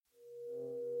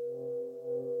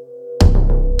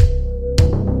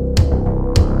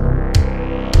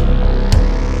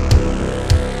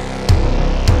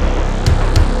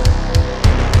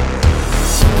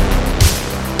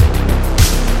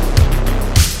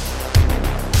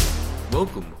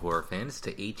Welcome, horror fans,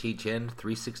 to HHN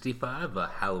 365, a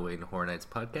Halloween Horror Nights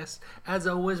podcast. As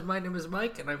always, my name is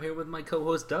Mike, and I'm here with my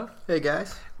co-host, Duff. Hey,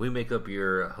 guys. We make up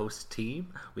your host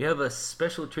team. We have a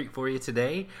special treat for you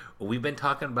today. We've been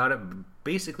talking about it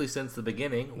basically since the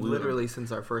beginning. Literally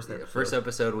since our first episode. First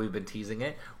episode, we've been teasing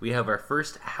it. We have our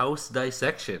first house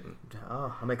dissection.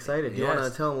 Oh, I'm excited. You Yes.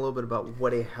 want to tell them a little bit about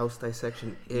what a house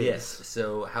dissection is? Yes.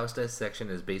 So house dissection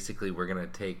is basically we're going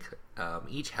to take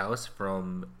each house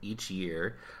from each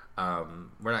year.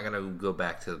 We're not going to go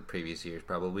back to the previous years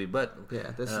probably, but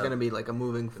Yeah, this is going to be like a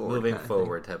moving forward moving kind of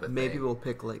forward thing. type of Maybe thing. we'll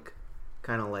pick like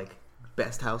kind of like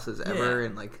best houses ever Yeah.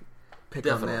 and like pick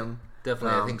Definitely. on them.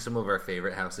 Definitely, I think some of our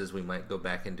favorite houses we might go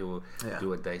back and do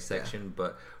a dissection,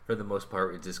 but for the most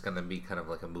part, it's just going to be kind of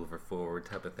like a mover forward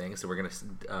type of thing. So we're going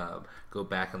to go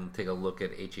back and take a look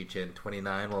at HHN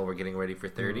 29 while we're getting ready for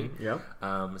 30. Mm-hmm.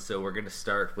 Yep. So we're going to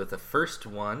start with the first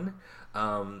one.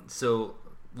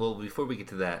 Before we get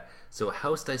to that, so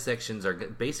house dissections are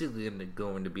basically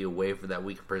going to be a way for that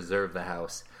we can preserve the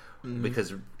house. Mm-hmm.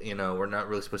 Because, we're not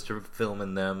really supposed to film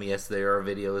in them. Yes, there are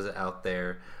videos out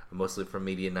there, mostly from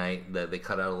Media Night, that they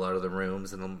cut out a lot of the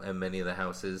rooms and many of the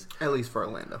houses. At least for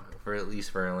Orlando. At least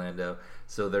for Orlando.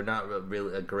 So they're not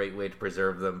really a great way to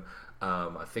preserve them.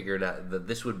 I figured out that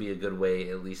this would be a good way,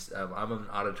 at least. I'm an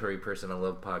auditory person. I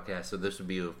love podcasts, so this would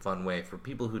be a fun way for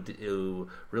people who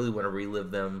really want to relive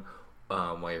them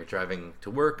while you're driving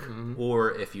to work,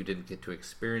 or if you didn't get to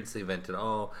experience the event at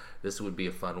all, this would be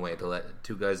a fun way to let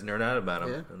two guys nerd out about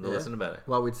them and listen about it.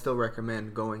 Well, we'd still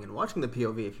recommend going and watching the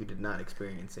POV if you did not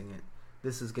experiencing it.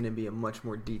 This is going to be a much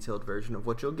more detailed version of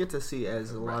what you'll get to see,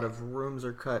 as a lot of rooms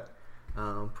are cut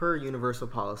per universal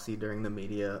policy during the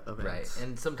media events. Right,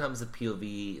 and sometimes the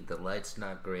POV, the light's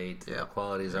not great, the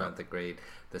qualities aren't that great,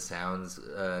 the sound's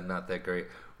not that great.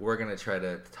 We're going to try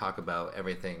to talk about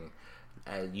everything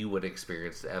you would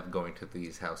experience going to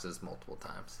these houses multiple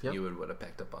times. Yep. You would have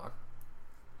picked up on.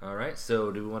 All right,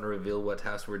 so do we want to reveal what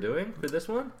house we're doing for this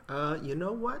one? You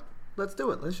know what? Let's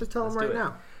do it. Let's just tell them right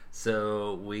now.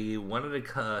 So we wanted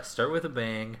to start with a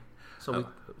bang. So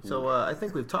I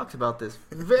think we've talked about this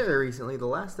very recently, the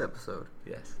last episode.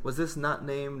 Yes. Was this not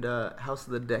named House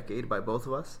of the Decade by both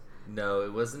of us? No,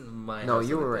 it wasn't my No, house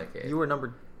you of the were right. decade. You were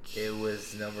number... It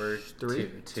was number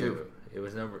two. It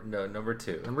was number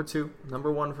two. Number two.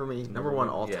 Number one for me. Number one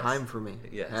all time for me.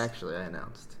 Yes. Actually, I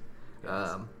announced.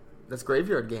 Yes. That's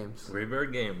Graveyard Games.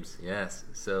 Graveyard Games, yes.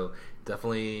 So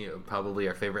definitely, probably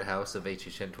our favorite house of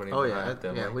HHN 29. Oh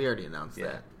yeah, we already announced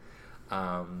that.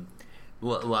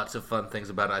 Lots of fun things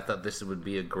about it. I thought this would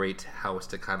be a great house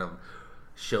to kind of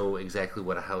show exactly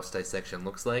what a house dissection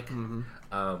looks like.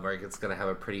 Where it's going to have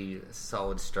a pretty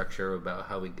solid structure about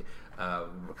how we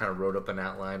kind of wrote up an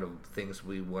outline of things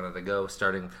we wanted to go,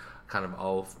 starting kind of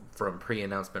all from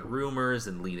pre-announcement rumors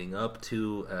and leading up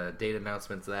to date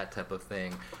announcements, that type of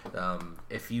thing.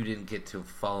 If you didn't get to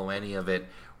follow any of it,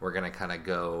 we're going to kind of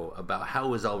go about how it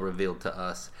was all revealed to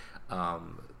us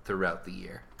throughout the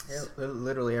year. Yeah,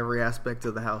 literally every aspect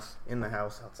of the house, in the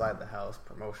house, outside the house,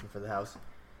 promotion for the house.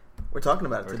 We're talking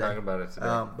about it today.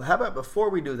 But how about before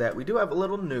we do that, we do have a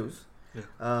little news.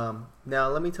 Yeah. Now,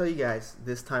 let me tell you guys,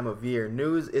 this time of year,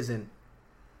 news isn't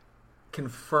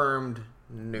confirmed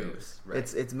news.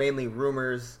 Right. It's mainly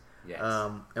rumors. Yes.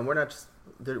 And we're not just...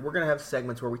 We're going to have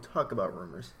segments where we talk about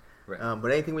rumors. Right.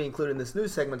 But anything we include in this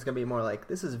news segment is going to be more like,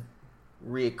 this is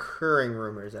reoccurring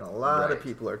rumors, and a lot of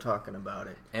people are talking about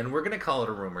it. And we're going to call it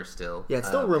a rumor still. Yeah, it's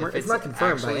still a rumor. It's not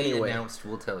confirmed by any way. Announced,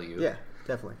 we'll tell you. Yeah,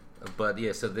 definitely. But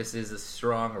yeah, so this is a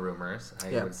strong rumors,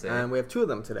 I would say. And we have two of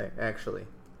them today, actually.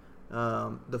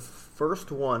 The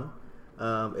first one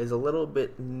is a little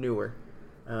bit newer.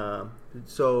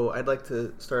 So I'd like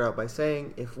to start out by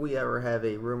saying, if we ever have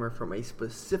a rumor from a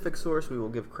specific source, we will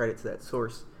give credit to that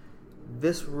source.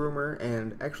 This rumor,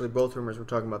 and actually both rumors we're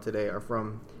talking about today, are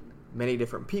from many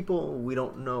different people. We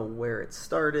don't know where it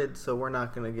started, so we're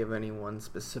not going to give anyone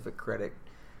specific credit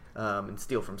and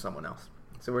steal from someone else.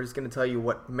 So we're just going to tell you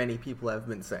what many people have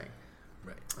been saying.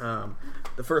 Right.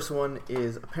 The first one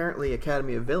is, apparently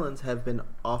Academy of Villains have been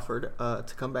offered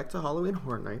to come back to Halloween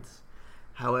Horror Nights.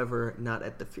 However, not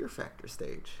at the Fear Factor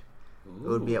stage. Ooh. It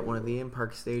would be at one of the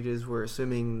in-park stages. We're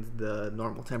assuming the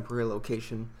normal temporary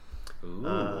location.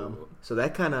 So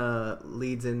that kind of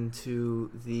leads into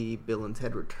the Bill and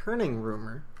Ted returning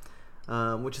rumor,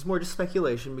 which is more just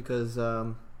speculation because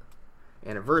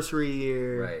anniversary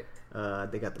year. Right.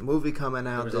 They got the movie coming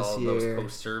out this year. Those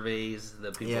post surveys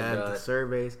that people got. The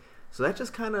surveys. So that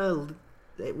just kind of,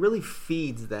 it really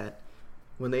feeds that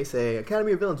when they say,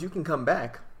 Academy of Villains, you can come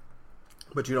back,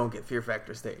 but you don't get Fear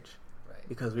Factor stage. Right.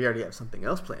 Because we already have something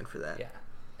else planned for that. Yeah.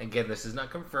 Again, this is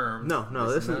not confirmed.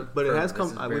 No, this is, but it has come.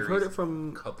 We've heard it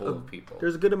from couple of people.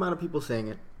 There's a good amount of people saying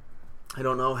it. I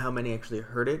don't know how many actually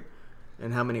heard it,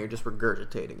 and how many are just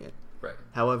regurgitating it. Right.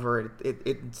 However,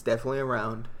 it's definitely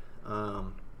around.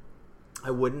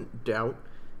 I wouldn't doubt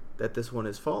that this one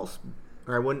is false,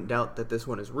 or I wouldn't doubt that this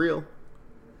one is real,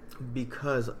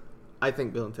 because I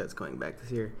think Bill and Ted's coming back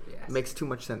this year. Yes. It makes too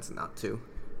much sense not to.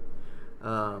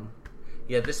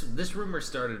 Yeah, this rumor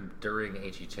started during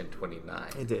HHN 29.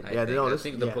 It did. I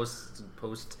think the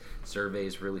post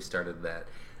surveys really started that.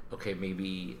 Okay,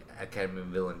 maybe Academy of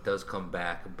Villain does come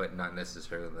back, but not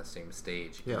necessarily on the same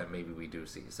stage. Yeah. And then maybe we do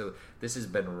see. So this has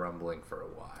been rumbling for a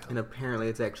while. And apparently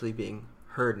it's actually being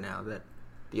heard now that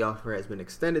the offer has been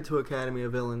extended to Academy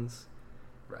of Villains.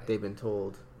 Right. They've been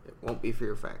told it won't be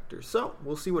Fear Factor. So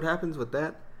we'll see what happens with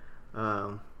that.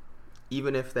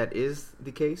 Even if that is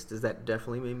the case, does that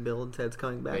definitely mean Bill and Ted's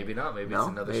coming back? Maybe not. Maybe it's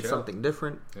another show. It's something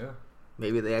different. Yeah.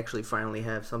 Maybe they actually finally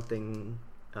have something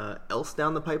else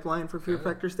down the pipeline for Fear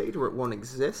Factor stage where it won't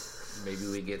exist. Maybe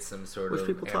we get some sort which of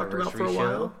people talked about for a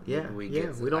while. Yeah, maybe we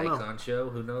get we don't Icon know. show.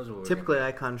 Who knows? What Typically,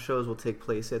 Icon shows will take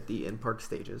place at the in-park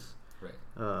stages.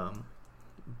 Right.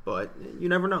 But you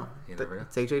never know. You never know.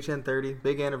 It's HHN 30,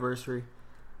 big anniversary.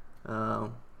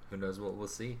 Who knows what we'll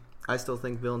see? I still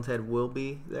think Bill and Ted will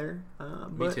be there.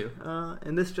 Me too.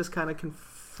 And this just kind of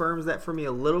confirms that for me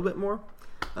a little bit more.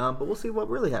 But we'll see what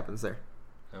really happens there.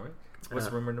 All right.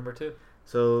 What's rumor number 2?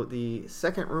 So the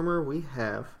second rumor we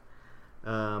have,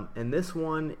 and this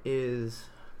one is,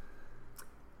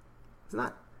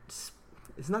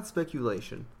 it's not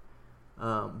speculation,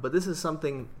 but this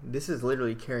is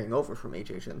literally carrying over from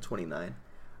HHN 29.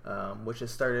 Which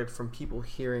has started from people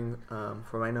hearing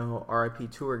from, I know RIP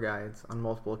tour guides on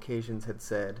multiple occasions had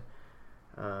said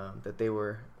that they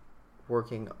were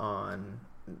working on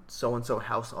so-and-so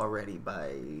house already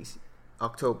by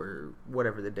October,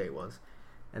 whatever the day was.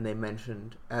 And they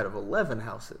mentioned out of 11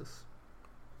 houses.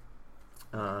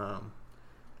 And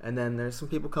then there's some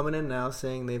people coming in now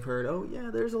saying they've heard, oh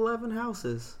yeah, there's 11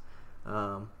 houses.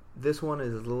 This one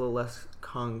is a little less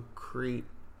concrete.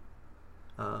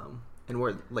 And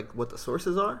where, like, what the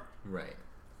sources are. Right.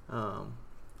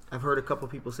 I've heard a couple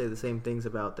people say the same things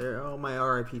about my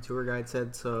RIP tour guide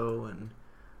said so, and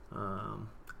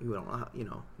you don't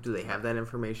know, do they have that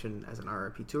information as an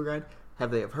RIP tour guide? Have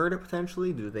they heard it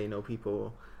potentially? Do they know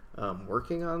people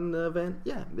working on the event?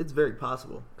 Yeah, it's very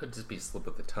possible. Could just be a slip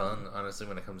of the tongue, honestly,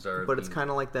 when it comes to RIP. But it's kind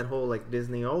of like that whole, like,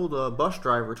 Disney, the bus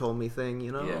driver told me thing,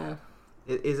 Yeah.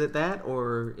 Is it that,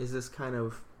 or is this kind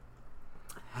of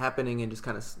happening and just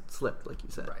kind of slipped, like you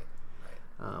said?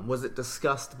 Right. Was it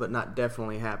discussed but not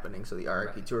definitely happening? So the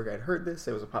RIP tour guide heard this.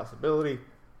 It was a possibility.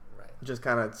 Right. Just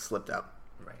kind of slipped out.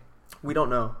 Right. We don't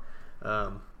know.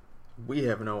 We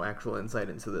have no actual insight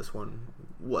into this one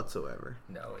whatsoever.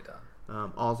 No, we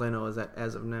don't. All I know is that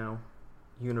as of now,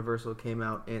 Universal came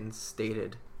out and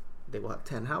stated they will have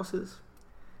 10 houses.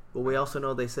 But we also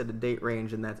know they said a date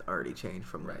range, and that's already changed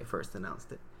from when they first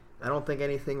announced it. I don't think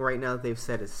anything right now that they've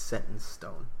said is set in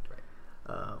stone.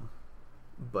 Right.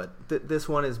 But this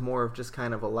one is more of just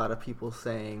kind of a lot of people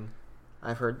saying,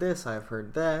 I've heard this, I've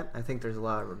heard that. I think there's a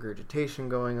lot of regurgitation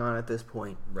going on at this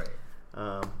point. Right.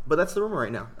 But that's the rumor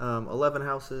right now. 11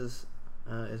 houses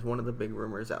is one of the big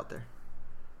rumors out there.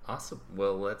 Awesome.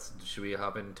 Well, should we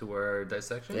hop into our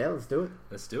dissection? Yeah, let's do it.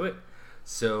 Let's do it.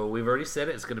 So we've already said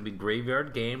it. It's going to be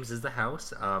Graveyard Games is the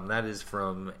house. That is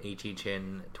from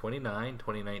HHN 29,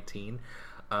 2019.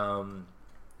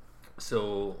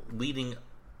 So leading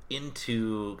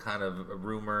into kind of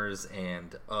rumors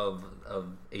and of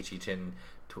HHN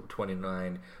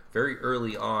 29, very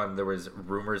early on there was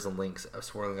rumors and links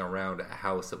swirling around a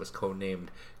house that was codenamed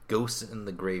Ghosts in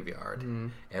the Graveyard,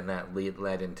 and that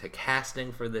led into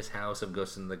casting for this house of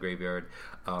Ghosts in the Graveyard,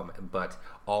 but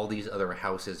all these other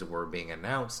houses were being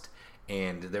announced,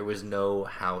 and there was no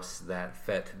house that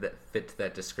fit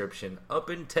that description up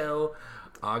until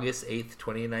August 8th,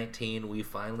 2019. We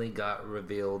finally got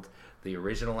revealed the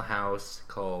original house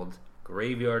called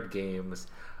Graveyard Games,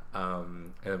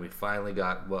 and then we finally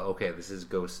got, this is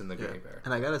Ghosts in the Graveyard.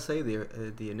 And I gotta say,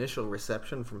 the initial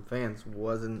reception from fans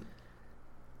wasn't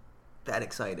that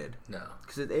excited. No.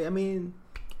 Because,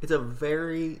 it's a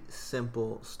very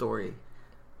simple story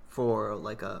for,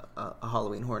 like, a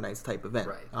Halloween Horror Nights type event.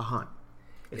 Right. A hunt.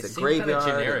 It's a graveyard,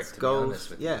 generic, it's to be honest ghosts.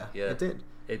 with you. Yeah, it did.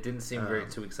 It didn't seem very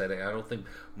too exciting. I don't think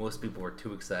most people were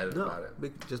too excited about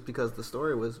it. Just because the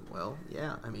story was,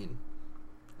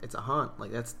 it's a hunt.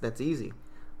 Like, that's easy.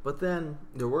 But then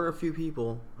there were a few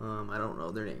people, I don't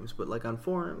know their names, but like on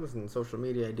forums and social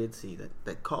media, I did see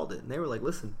that called it, and they were like,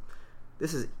 "Listen,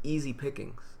 this is easy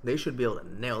pickings. They should be able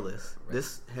to nail this. Right.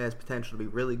 This has potential to be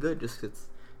really good just 'cause it's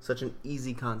such an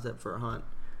easy concept for a hunt.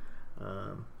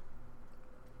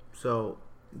 So,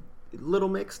 little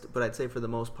mixed, but I'd say for the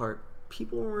most part,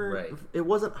 people were. Right. It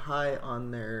wasn't high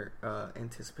on their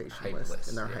anticipation hype list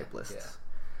and their hype lists.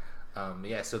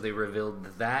 Yeah. So they revealed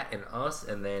that and Us,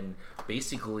 and then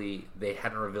basically they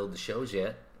hadn't revealed the shows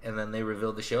yet, and then they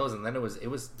revealed the shows, and then it was go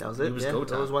time.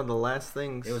 That was one of the last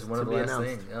things. It was one of the last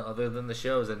things. Other than the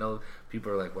shows, I know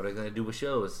people are like, "What are they going to do with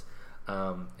shows?"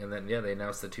 And then they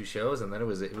announced the 2 shows, and then it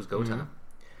was go time.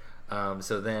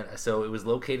 So it was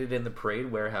located in the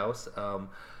Parade Warehouse.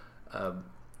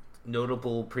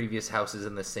 Notable previous houses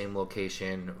in the same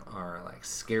location are like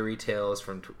Scary Tales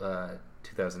from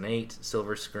 2008,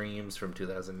 Silver Screams from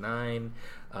 2009,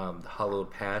 The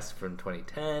Hollowed Past from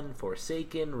 2010,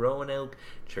 Forsaken, Roanoke,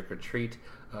 Trick or Treat.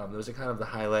 Those are kind of the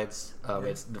highlights.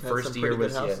 It's the first year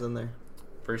was in there.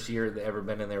 First year that ever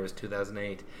been in there was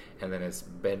 2008, and then it's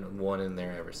been one in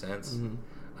there ever since.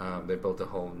 They built a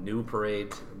whole new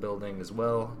parade building as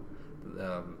well.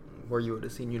 Where you would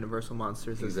have seen Universal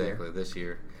Monsters this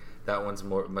year. That one's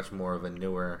much more of a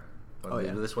newer one. Oh,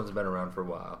 yeah. This one's been around for a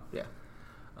while. Yeah.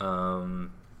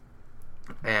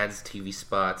 Ads, TV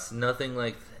spots, nothing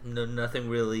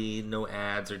really, no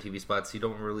ads or TV spots. You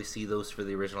don't really see those for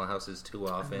the original houses too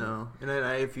often. No. And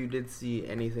if you did see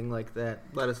anything like that,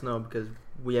 let us know, because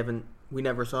we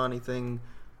never saw anything.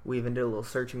 We even did a little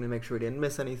searching to make sure we didn't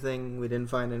miss anything. We didn't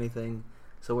find anything.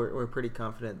 So we're pretty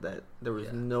confident that there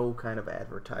was no kind of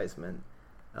advertisement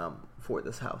for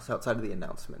this house outside of the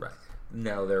announcement. Right.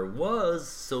 Now, there was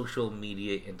social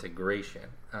media integration.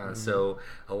 So,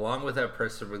 along with that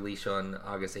press release on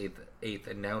August 8th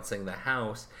announcing the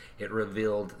house, it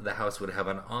revealed the house would have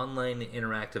an online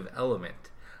interactive element.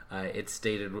 It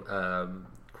stated,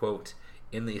 quote,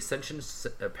 "In the Ascension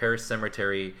Parish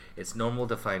Cemetery, it's normal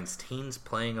to find teens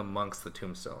playing amongst the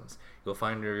tombstones. You'll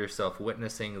find yourself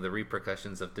witnessing the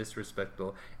repercussions of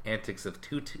disrespectful antics of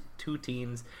two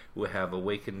teens who have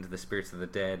awakened the spirits of the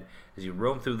dead. As you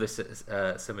roam through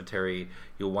the cemetery,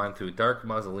 you'll wind through dark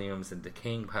mausoleums and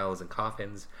decaying piles and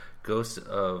coffins. Ghosts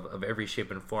of every shape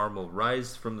and form will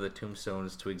rise from the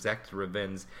tombstones to exact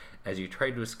revenge as you try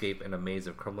to escape in a maze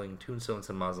of crumbling tombstones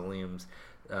and mausoleums.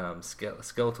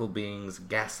 Skeletal beings,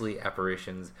 ghastly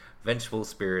apparitions, vengeful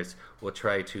spirits will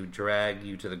try to drag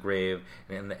you to the grave,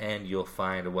 and in the end you'll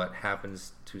find what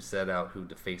happens to set out who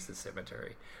deface the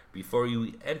cemetery. Before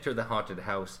you enter the haunted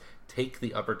house, take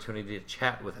the opportunity to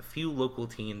chat with a few local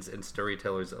teens and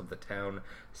storytellers of the town.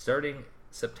 Starting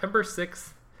September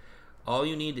 6th, all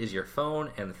you need is your phone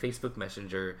and the Facebook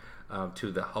Messenger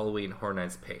to the Halloween Horror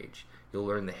Nights page. You'll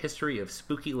learn the history of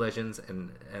spooky legends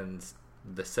and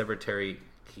the cemetery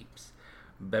keeps.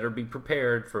 Better be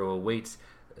prepared for what awaits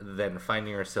than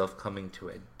finding yourself coming to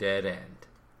a dead end."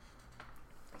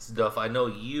 Duff, I know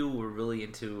you were really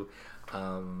into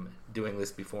doing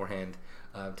this beforehand.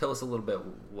 Tell us a little bit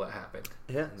what happened.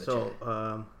 Yeah,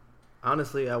 so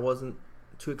honestly, I wasn't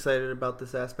too excited about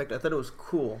this aspect. I thought it was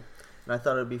cool, and I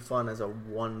thought it would be fun as a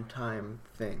one-time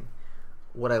thing.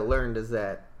 What I learned is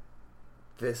that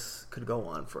this could go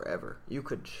on forever. You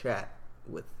could chat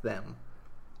with them.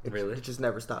 It just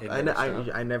never stopped. I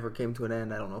never came to an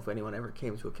end. I don't know if anyone ever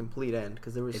came to a complete end,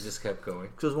 because it just kept going.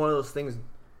 Because it was one of those things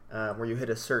where you hit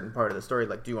a certain part of the story,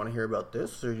 like, do you want to hear about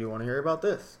this or do you want to hear about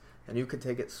this? And you could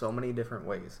take it so many different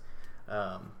ways.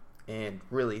 And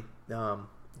really,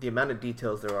 the amount of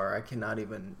details there are, I cannot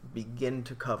even begin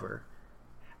to cover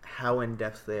how in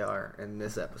depth they are in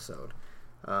this episode.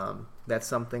 That's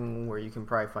something where you can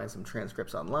probably find some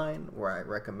transcripts online, where I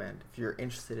recommend, if you're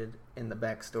interested in the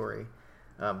backstory,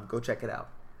 go check it out.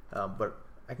 But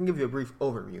I can give you a brief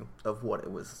overview of what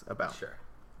it was about. Sure.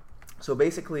 So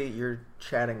basically, you're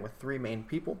chatting with 3 main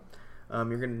people.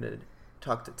 You're going to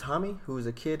talk to Tommy, who is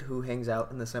a kid who hangs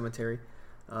out in the cemetery,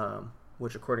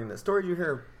 which, according to the stories you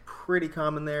hear, are pretty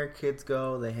common there. Kids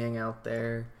go, they hang out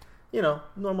there.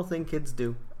 Normal thing kids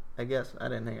do. I guess I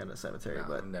didn't hang out in a cemetery,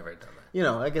 but I've never done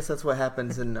that. I guess that's what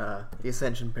happens in the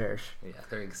Ascension Parish. Yeah,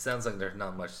 it sounds like there's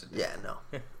not much to do. Yeah,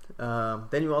 no.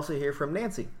 Then you also hear from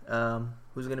Nancy,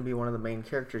 who's going to be one of the main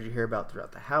characters you hear about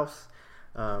throughout the house.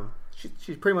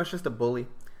 She's pretty much just a bully,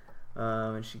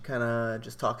 and she kind of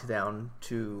just talks down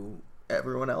to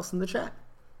everyone else in the chat.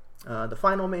 The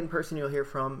final main person you'll hear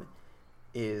from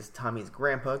is Tommy's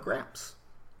grandpa, Gramps.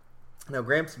 Now,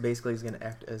 Gramps basically is going to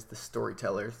act as the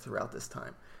storyteller throughout this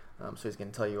time. So he's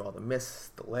going to tell you all the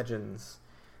myths, the legends,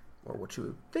 or what you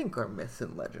would think are myths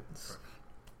and legends.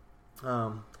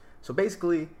 So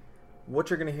basically, what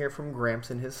you're going to hear from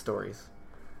Gramps in his stories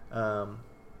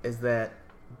is that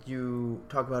you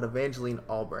talk about Evangeline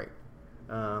Albright.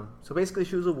 So basically,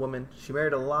 she was a woman. She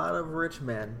married a lot of rich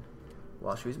men.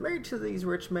 While she was married to these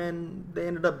rich men, they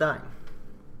ended up dying.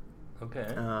 Okay.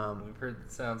 We've heard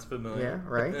it sounds familiar.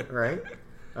 Yeah, right.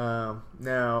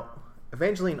 Now,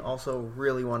 Evangeline also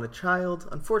really wanted a child.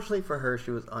 Unfortunately for her,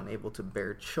 she was unable to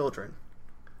bear children.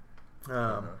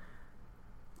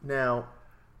 Now,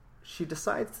 she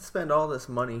decides to spend all this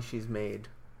money she's made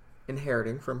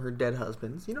inheriting from her dead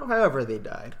husbands. However they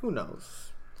died. Who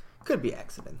knows? Could be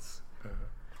accidents.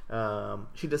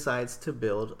 She decides to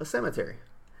build a cemetery.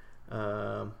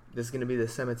 This is going to be the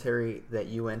cemetery that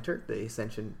you enter, the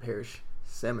Ascension Parish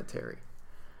Cemetery.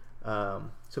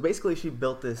 So basically, she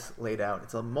built this laid out.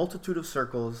 It's a multitude of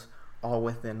circles, all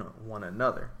within one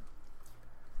another.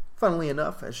 Funnily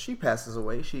enough, as she passes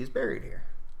away, she is buried here.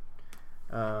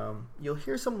 You'll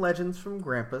hear some legends from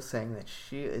Grandpa saying that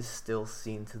she is still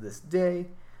seen to this day.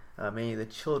 Many of the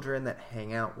children that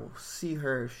hang out will see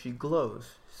her. She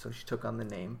glows, so she took on the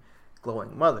name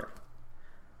Glowing Mother.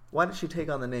 Why did she take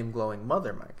on the name Glowing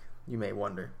Mother, Mike? You may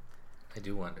wonder. I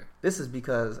do wonder. This is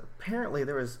because apparently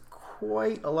there was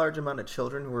quite a large amount of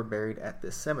children who were buried at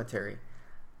this cemetery.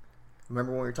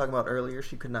 Remember when we were talking about earlier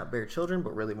she could not bear children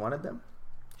but really wanted them?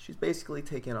 She's basically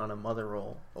taken on a mother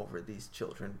role over these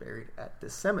children buried at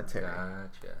this cemetery.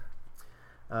 Gotcha.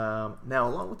 Now,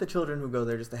 along with the children who go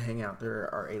there just to hang out, there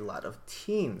are a lot of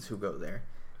teens who go there.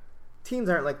 Teens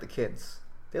aren't like the kids.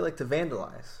 They like to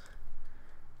vandalize.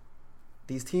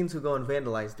 These teens who go and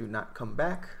vandalize do not come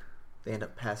back. They end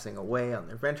up passing away on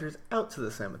their ventures out to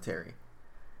the cemetery.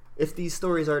 If these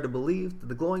stories are to be believed,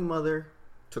 the Glowing Mother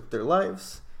took their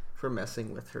lives for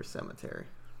messing with her cemetery.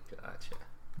 Gotcha.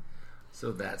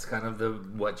 So that's kind of the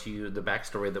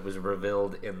backstory that was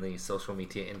revealed in the social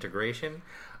media integration.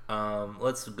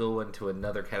 Let's go into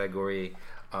another category.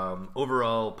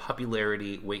 Overall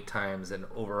popularity, wait times, and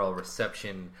overall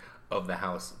reception of the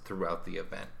house throughout the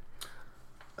event.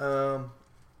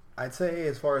 I'd say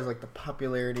as far as like the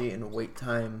popularity and wait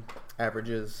time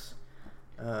averages,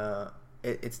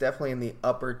 it's definitely in the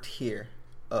upper tier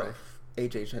of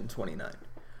HHN 29.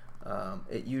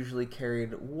 It usually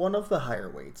carried one of the higher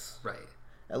weights. Right.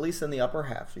 At least in the upper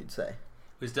half, you'd say.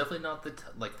 It was definitely not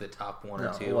the top one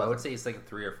or two. I would say it's like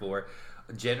 3 or 4.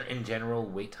 In general,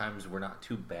 wait times were not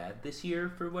too bad this year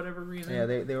for whatever reason. Yeah,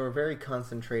 they were very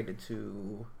concentrated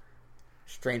to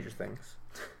Stranger Things.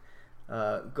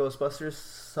 Ghostbusters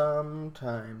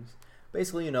sometimes.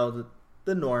 Basically,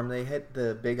 the norm. They hit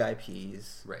the big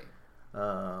IPs. Right.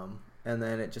 And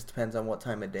then it just depends on what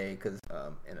time of day, because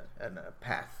in a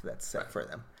path that's set for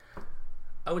them.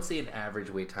 I would say an average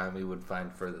wait time we would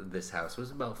find for this house was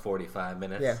about 45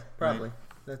 minutes. Yeah, probably.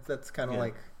 Right? That's kind of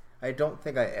like, I don't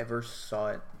think I ever saw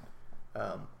it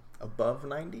above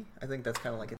 90. I think that's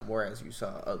kind of like it, whereas you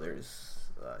saw others,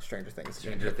 Stranger Things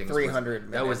 300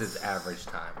 minutes. That was its average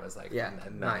time. It was like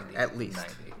 90 at least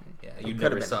 90. Yeah, you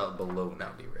never saw it below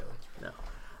 90 really.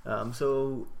 No.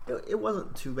 So it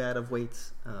wasn't too bad of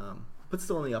waits, but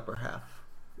still in the upper half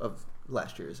of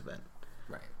last year's event.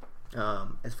 Right.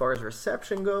 As far as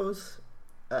reception goes,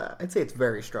 I'd say it's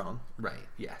very strong. Right.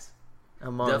 Yes.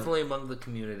 Definitely among the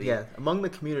community. Yeah, among the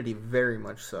community, very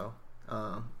much so.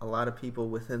 A lot of people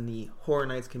within the Horror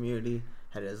Nights community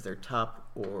had it as their top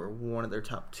or one of their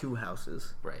top 2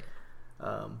 houses. Right.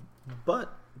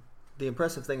 But the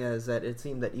impressive thing is that it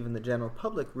seemed that even the general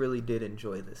public really did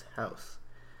enjoy this house.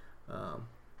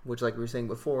 Which, like we were saying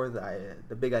before,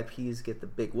 the big IPs get the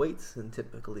big weights and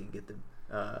typically get the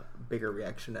bigger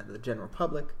reaction out of the general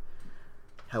public.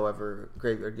 However,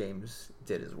 Graveyard Games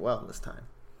did as well this time.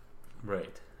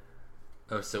 Right.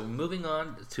 Oh, so moving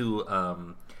on to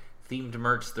themed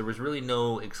merch. There was really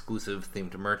no exclusive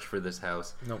themed merch for this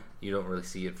house. Nope. You don't really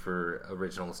see it for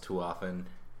originals too often.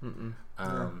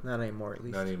 Not anymore, at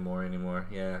least. Not anymore,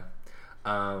 yeah.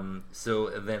 So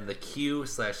then the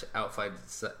Q/outside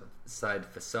side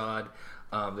facade.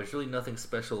 There's really nothing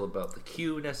special about the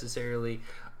Q necessarily.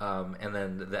 And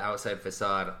then the outside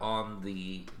facade on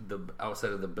the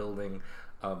outside of the building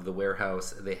of the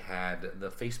warehouse, they had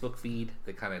the Facebook feed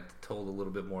that kind of told a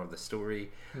little bit more of the story.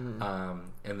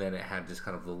 And then it had just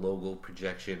kind of the logo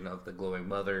projection of the Glowing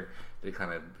Mother to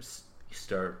kind of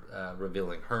start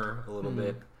revealing her a little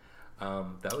bit.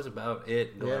 That was about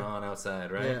it going on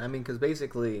outside, right? Yeah, I mean, because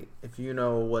basically, if you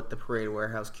know what the Parade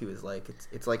Warehouse queue is like,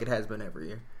 it's like it has been every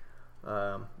year.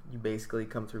 You basically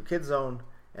come through Kid Zone,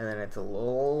 and then it's a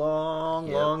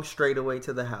long straightaway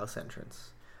to the house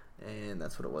entrance. And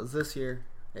that's what it was this year.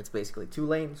 It's basically 2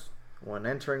 lanes, one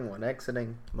entering, one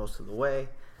exiting most of the way.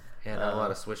 Yeah, not a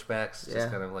lot of switchbacks, just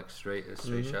kind of like straight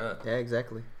shot. Yeah,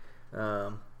 exactly.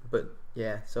 But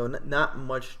yeah, so not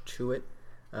much to it.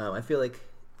 I feel like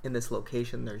in this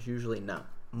location, there's usually not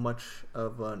much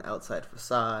of an outside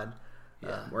facade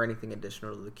or anything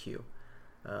additional to the queue.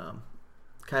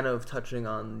 Kind of touching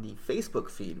on the Facebook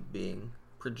feed being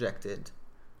projected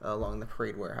along the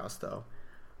parade warehouse, though.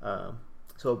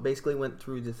 So it basically went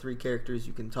through the 3 characters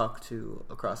you can talk to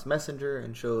across Messenger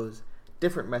and shows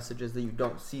different messages that you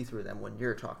don't see through them when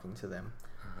you're talking to them.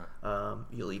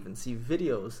 You'll even see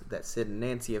videos that Sid and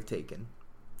Nancy have taken.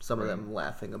 Some of them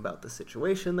laughing about the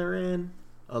situation they're in,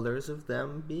 others of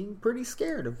them being pretty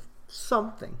scared of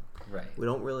something. Right. We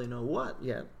don't really know what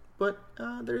yet, but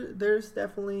there's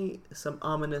definitely some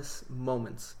ominous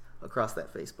moments across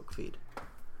that Facebook feed.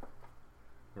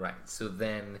 Right. So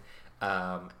then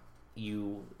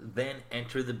you then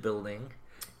enter the building,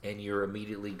 and you're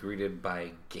immediately greeted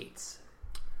by gates.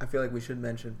 I feel like we should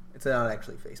mention it's not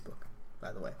actually Facebook,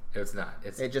 by the way. It's not.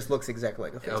 It just looks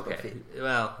exactly like a Facebook feed.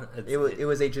 Well, it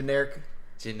was a generic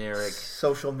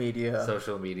social media that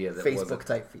Facebook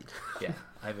type feed. Yeah,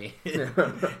 I mean, it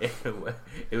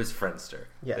was Friendster.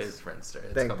 Yes, it was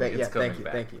Friendster.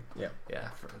 Thank you. Yeah,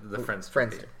 the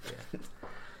Friendster.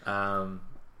 Friendster.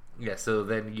 Yeah. So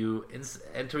then you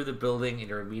enter the building, and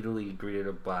you're immediately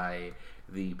greeted by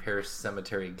the Paris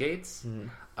Cemetery gates.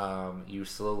 You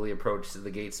slowly approach the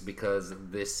gates because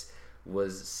this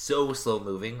was so slow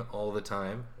moving all the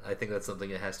time. I think that's something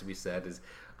that has to be said, is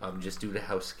just due to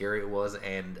how scary it was,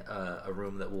 and a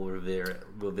room that will reveal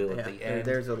at the end.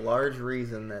 There's a large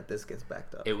reason that this gets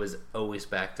backed up. It was always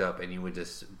backed up, and you would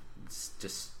just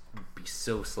be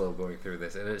so slow going through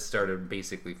this, and it started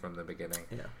basically from the beginning.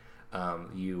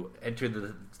 You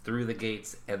entered through the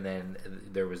gates, and then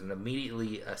there was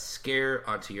immediately a scare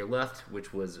onto your left,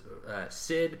 which was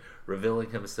Sid revealing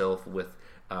himself with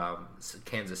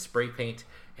cans of spray paint,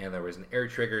 and there was an air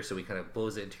trigger, so he kind of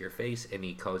blows it into your face, and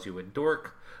he calls you a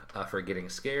dork for getting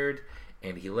scared,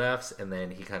 and he laughs, and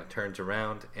then he kind of turns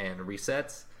around and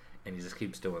resets, and he just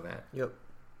keeps doing that. Yep.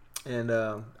 And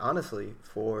honestly,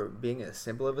 for being as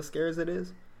simple of a scare as it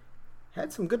is,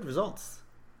 had some good results.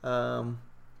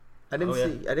 I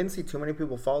didn't see too many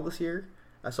people fall this year.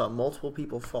 I saw multiple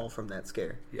people fall from that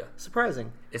scare. Yeah,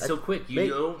 surprising. It's so quick. You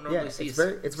don't normally see.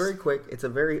 It's very quick. It's a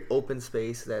very open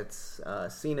space that's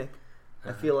scenic.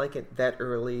 I feel like it that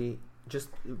early. Just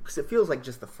because it feels like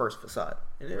just the first facade,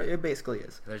 and it basically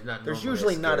is. There's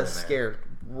usually not a scare,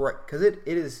 right? Because it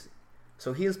is.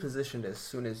 So he is positioned as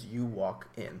soon as you walk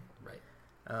in, right?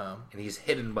 And he's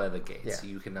hidden by the gates, so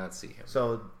you cannot see him.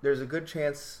 So there's a good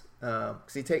chance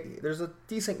because there's a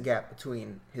decent gap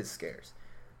between his scares.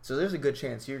 So there's a good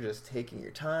chance you're just taking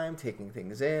your time, taking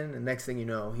things in, and next thing you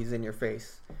know, he's in your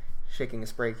face, shaking a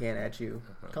spray can at you,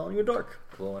 calling you a dork,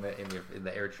 blowing it in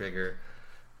the air trigger.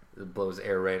 It blows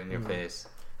air right in your face.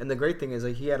 And the great thing is,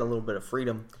 like, he had a little bit of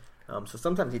freedom. So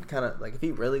sometimes he'd kind of, like, if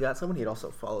he really got someone, he'd also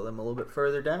follow them a little bit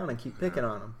further down and keep picking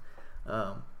on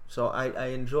them. So I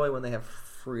enjoy when they have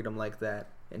freedom like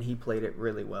that, and he played it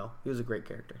really well. He was a great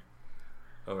character.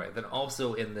 All right. Then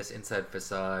also in this inside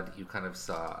facade, you kind of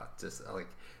saw just like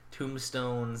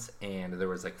tombstones, and there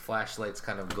was like flashlights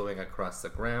kind of going across the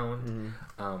ground.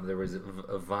 There was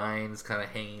vines kind of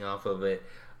hanging off of it.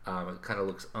 It kind of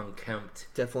looks unkempt.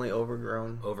 Definitely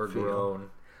overgrown.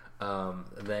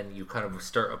 Then you kind of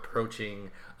start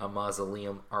approaching a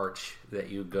mausoleum arch that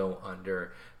you go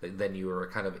under. Then you are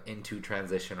kind of into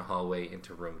transition hallway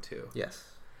into room 2. Yes.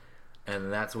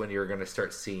 And that's when you're going to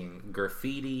start seeing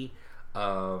graffiti.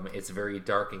 It's very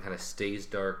dark and kind of stays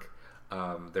dark.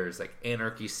 There's like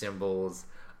anarchy symbols,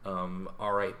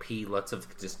 RIP, lots of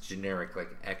just generic like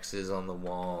X's on the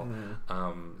wall.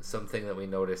 Something that we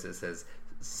notice, it says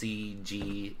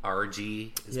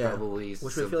CGRG is probably...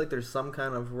 Which we feel like there's some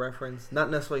kind of reference, not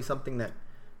necessarily something that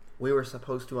we were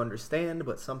supposed to understand,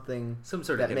 but some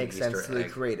sort of that makes sense to the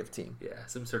creative team. Yeah,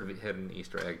 some sort of hidden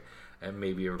Easter egg, and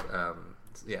maybe,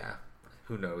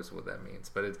 who knows what that means,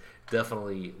 but it's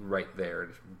definitely right there.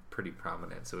 It's pretty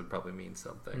prominent, so it probably means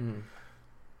something.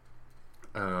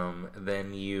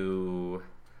 Then you...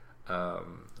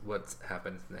 what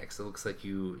happens next? It looks like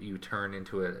you turn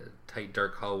into a tight,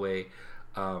 dark hallway.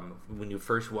 When you're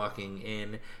first walking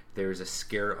in, there's a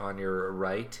scare on your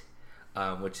right,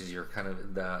 which is your kind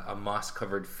of a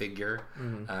moss-covered figure.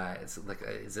 It's like,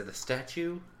 is it a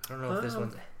statue? I don't know if this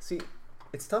one... See,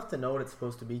 it's tough to know what it's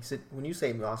supposed to be. Cause when you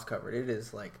say moss-covered, it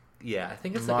is like... Yeah, I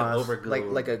think it's moss, like an overglow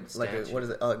like a what is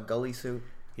it? A gully suit.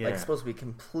 Yeah. Like it's supposed to be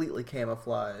completely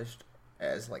camouflaged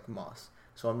as like moss.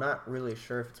 So I'm not really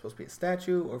sure if it's supposed to be a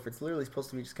statue or if it's literally supposed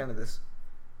to be just kind of this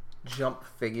jump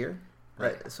figure.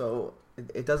 Right. So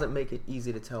it doesn't make it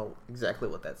easy to tell exactly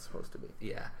what that's supposed to be.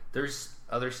 Yeah. There's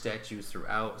other statues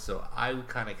throughout, so I would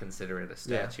kind of consider it a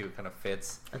statue. It kind of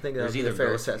fits. I think there's either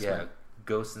fair assessment.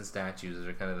 ghosts and statues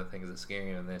are kind of the things that scare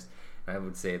you in this. And I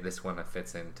would say this one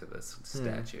fits into this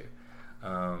statue.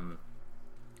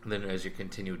 Then as you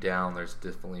continue down, there's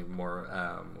definitely more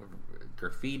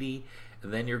graffiti,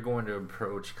 and then you're going to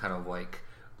approach kind of like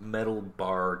metal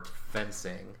barred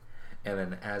fencing, and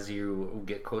then as you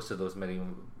get close to those metal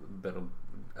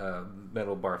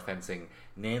bar fencing,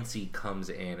 Nancy comes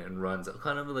in and runs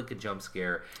kind of like a jump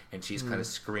scare, and she's kind of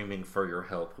screaming for your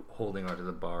help, holding onto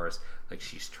the bars like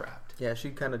she's trapped. Yeah,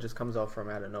 she kind of just comes out from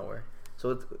out of nowhere.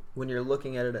 So when you're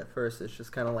looking at it at first, it's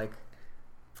just kind of like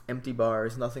empty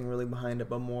bars, nothing really behind it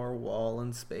but more wall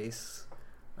and space.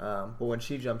 But when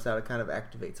she jumps out, it kind of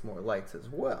activates more lights as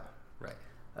well. Right.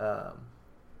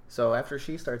 So after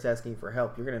she starts asking for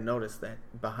help, you're going to notice that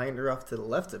behind her off to the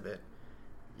left of it,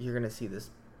 you're going to see this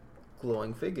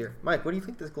glowing figure. Mike, what do you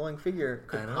think this glowing figure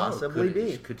could possibly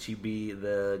be? Could she be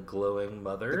the glowing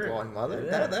mother? The glowing mother?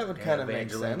 Yeah. That would kind of make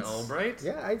Evangeline sense. Albright?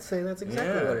 Yeah, I'd say that's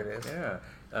exactly what it is. Yeah.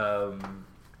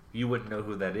 You wouldn't know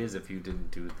who that is if you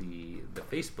didn't do the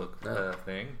Facebook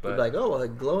thing. But you'd be like, oh, a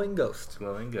glowing ghost.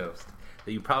 Glowing ghost.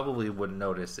 That you probably wouldn't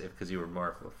notice because you were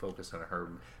more focused on her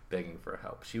begging for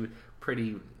help. She was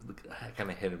pretty kind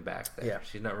of hidden back there. Yeah.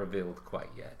 She's not revealed quite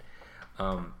yet.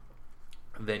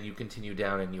 Then you continue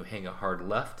down and you hang a hard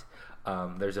left.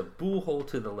 There's a boo hole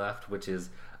to the left, which is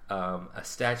a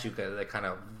statue that kind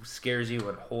of scares you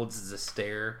and holds the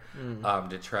stare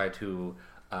to try to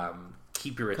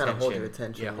keep your attention. Kind of hold your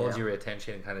attention. Yeah, holds your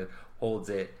attention and kind of holds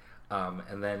it.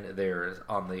 And then there's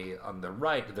on the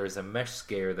right, there's a mesh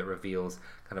scare that reveals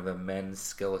kind of a men's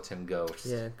skeleton ghost.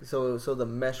 Yeah, so the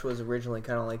mesh was originally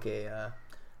kind of like a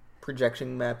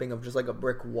projection mapping of just like a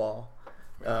brick wall.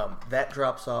 That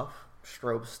drops off,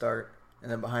 strobes start,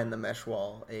 and then behind the mesh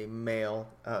wall, a male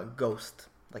ghost,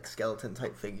 like skeleton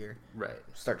type figure,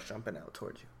 starts jumping out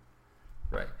towards you.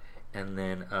 Right, and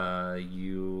then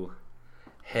you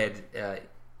head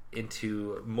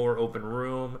into more open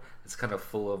room. It's kind of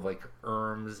full of like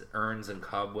urns and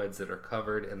cobwebs that are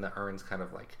covered, and the urns kind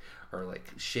of like are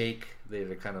like shake.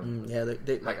 They're kind of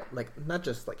they like not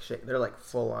just like shake. They're like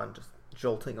full on just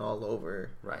jolting all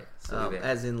over. Right. So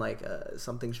as in like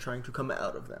something's trying to come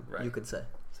out of them. Right. You could say.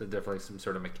 So definitely some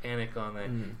sort of mechanic on that.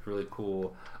 Really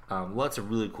cool. Lots of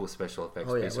really cool special effects.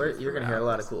 Oh yeah, you're gonna hear a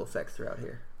lot of cool effects throughout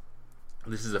here.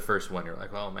 This is the first one. You're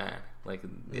like, oh man, like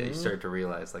you start to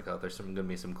realize like, oh, there's gonna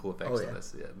be some cool effects in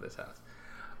this house.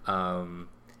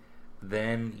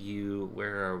 Then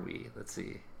where are we? Let's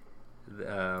see.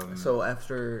 So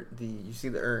after you see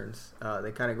the urns,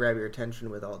 they kind of grab your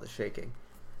attention with all the shaking.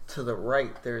 To the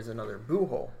right, there's another boo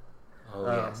hole.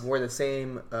 Where the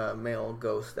same male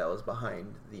ghost that was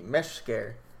behind the mesh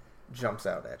scare jumps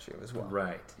out at you as well.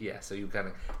 Right, yeah. So you kind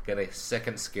of get a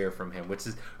second scare from him, which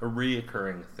is a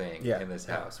reoccurring thing in this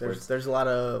house. There's a lot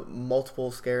of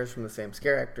multiple scares from the same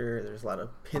scare actor. There's a lot of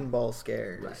pinball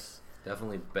scares. Right.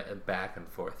 Definitely back and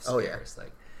forth scares.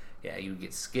 Like, yeah, you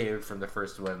get scared from the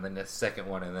first one, then the second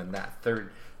one, and then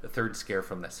the third scare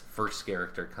from this first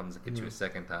character comes and gets you a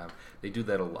second time. They do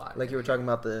that a lot. Like you were talking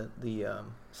about the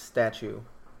statue.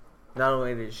 Not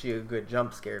only is she a good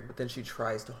jump scare, but then she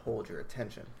tries to hold your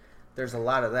attention. There's a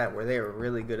lot of that where they are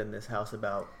really good in this house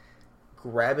about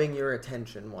grabbing your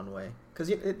attention one way. Because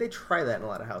they try that in a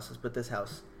lot of houses, but this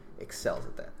house excels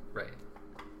at that. Right.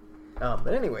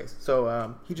 But anyways,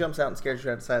 so he jumps out and scares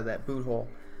you outside of that boot hole.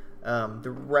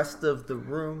 The rest of the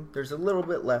room, there's a little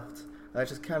bit left. It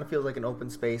just kind of feels like an open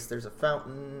space. There's a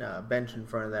fountain, a bench in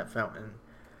front of that fountain.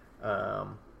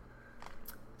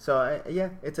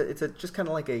 It's just kind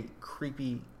of like a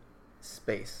creepy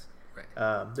space. Right.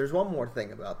 There's one more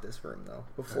thing about this room, though,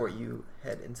 before you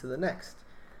head into the next.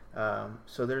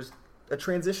 So there's a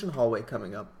transition hallway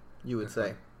coming up, you would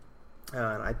say.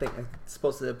 And I think it's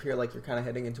supposed to appear like you're kind of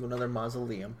heading into another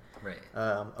mausoleum. Right.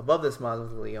 Above this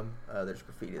mausoleum, there's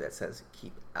graffiti that says,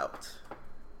 "Keep out."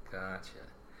 Gotcha.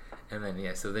 And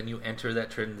then, so then you enter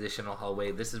that transitional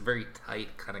hallway. This is a very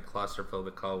tight, kind of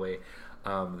claustrophobic hallway.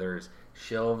 There's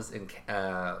shelves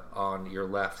on your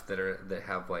left that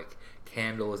have like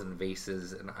candles and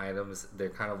vases and items. They're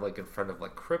kind of like in front of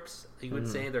like crypts, you would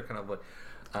say. They're kind of like,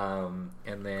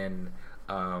 and then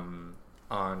on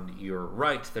your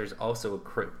right, there's also a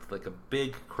crypt, like a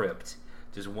big crypt,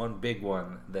 just one big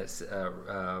one that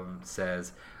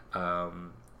says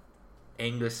Angus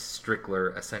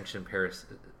Strickler, Ascension Paris,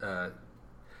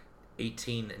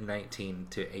 1819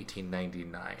 to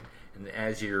 1899. And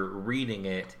as you're reading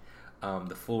it,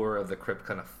 the floor of the crypt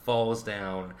kind of falls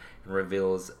down and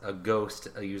reveals a ghost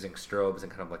using strobes and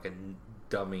kind of like a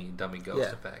dummy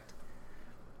ghost effect.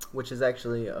 Which is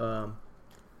actually,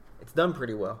 it's done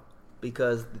pretty well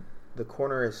because the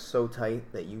corner is so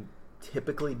tight that you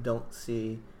typically don't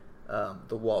see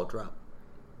the wall drop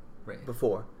Right.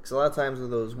 before. Because a lot of times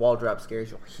with those wall drop scares,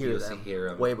 you'll hear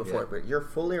them way before. yeah. But you're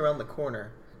fully around the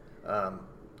corner,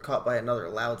 caught by another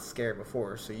loud scare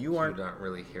before, so You're not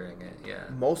really hearing it, yeah.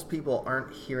 most people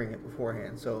aren't hearing it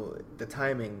beforehand, so the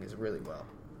timing is really well.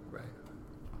 Right.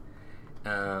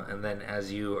 And then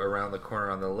as you around the corner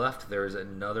on the left, there's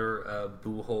another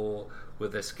boo hole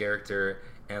with this character,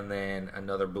 and then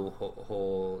another boo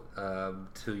hole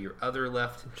to your other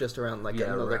left. Just around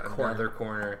another corner. Another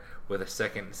corner with a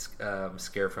second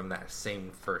scare from that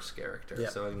same first character. Yep.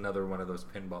 So another one of those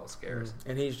pinball scares.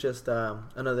 And he's just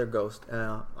another ghost.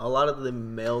 A lot of the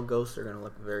male ghosts are going to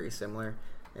look very similar,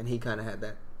 and he kind of had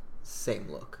that same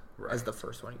look as the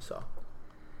first one you saw.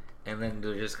 And then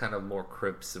there's just kind of more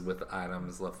crypts with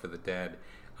items left for the dead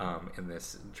in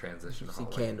this transition You see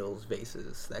hallway. candles,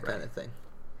 vases, that kind of thing.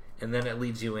 And then it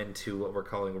leads you into what we're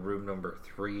calling room number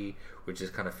 3, which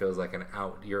just kind of feels like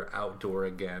you're outdoor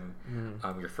again.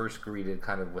 You're first greeted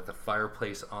kind of with a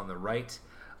fireplace on the right,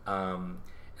 and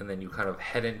then you kind of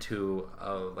head into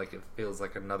like it feels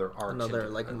like another arch,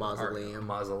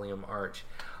 mausoleum arch.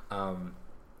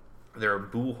 There are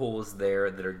boo holes there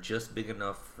that are just big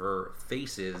enough for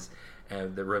faces,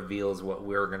 and that reveals what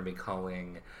we're going to be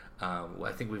calling.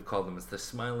 I think we've called them as the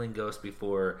Smiling Ghost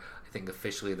before. I think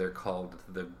officially they're called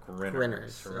the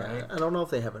Grinners, right? I don't know if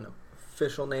they have an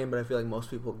official name, but I feel like most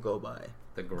people go by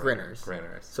The Grinners.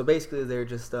 Grinners. So basically, they're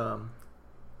just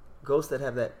ghosts that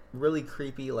have that really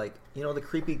creepy, the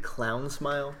creepy clown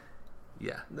smile.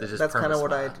 Yeah, That's kind of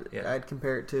what I'd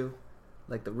compare it to,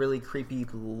 like the really creepy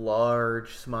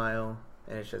large smile,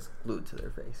 and it's just glued to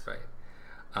their face.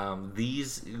 Right.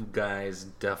 These guys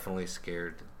definitely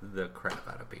scared the crap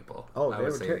out of people. Oh, they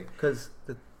were because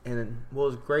and what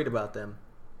was great about them.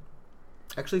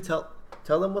 Actually, tell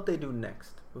them what they do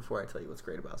next before I tell you what's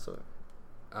great about. So.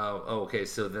 Oh, okay.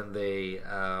 So then they,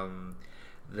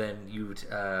 then you,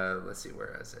 let's see,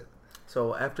 where is it?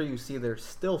 So after you see their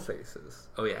still faces.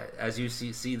 Oh yeah, as you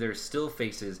see their still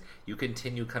faces, you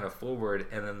continue kind of forward,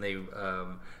 and then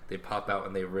they pop out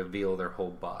and they reveal their whole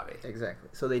body. Exactly.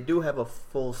 So they do have a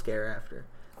full scare after.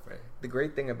 Right. The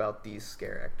great thing about these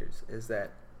scare actors is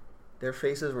that their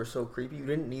faces were so creepy. You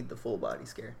didn't need the full body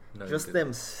scare. No, just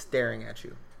them staring at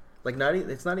you. Like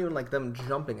it's not even like them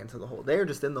jumping into the hole. They're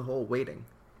just in the hole waiting.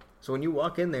 So when you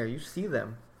walk in there, you see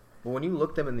them, but when you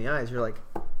look them in the eyes, you're like,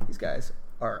 these guys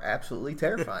are absolutely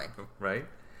terrifying. Right.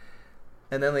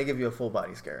 And then they give you a full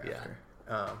body scare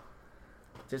after.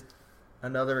 Just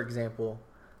another example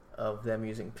of them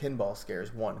using pinball scares,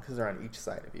 because they're on each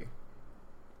side of you.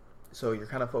 So you're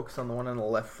kind of focused on the one on the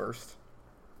left first,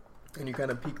 and you kind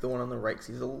of peek the one on the right because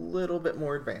he's a little bit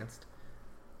more advanced.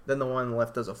 Then the one on the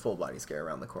left does a full body scare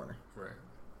around the corner. Right.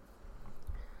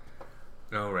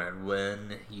 All right.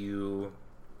 When you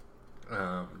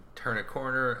turn a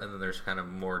corner, and then there's kind of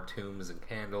more tombs and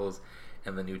candles,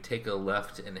 and then you take a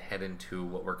left and head into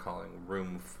what we're calling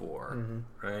room 4,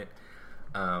 right?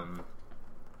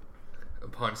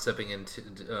 Upon stepping into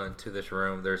this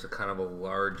room, there's a kind of a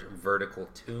large vertical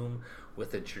tomb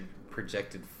with a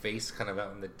projected face kind of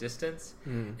out in the distance.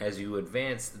 As you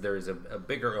advance, there's a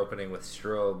bigger opening with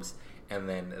strobes, and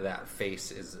then that face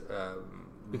is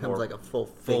becomes like a full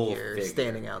figure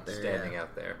standing out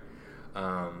there.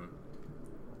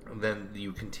 Then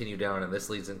you continue down, and this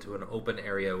leads into an open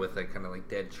area with like kind of like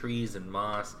dead trees and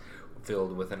moss,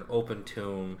 filled with an open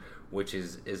tomb, which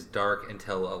is dark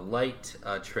until a light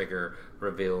trigger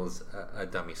reveals a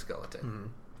dummy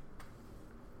skeleton.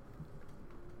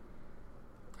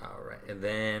 All right, and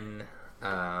then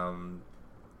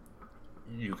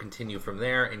you continue from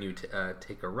there, and you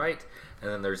take a right, and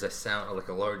then there's a sound, like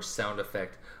a large sound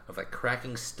effect of like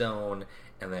cracking stone,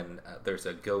 and then there's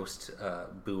a ghost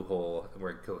boo hole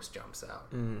where a ghost jumps out.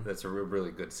 That's a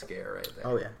really good scare right there.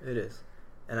 Oh yeah, it is.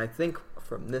 And I think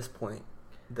from this point,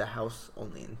 the house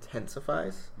only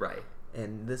intensifies. Right.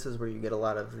 And this is where you get a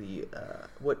lot of the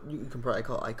what you can probably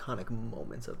call iconic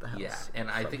moments of the house. Yeah, and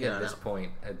I think at this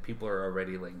point, people are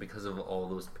already like, because of all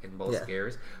those pinball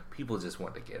scares, people just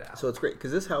want to get out. So it's great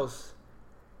because this house,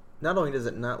 not only does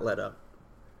it not let up,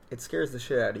 it scares the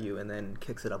shit out of you and then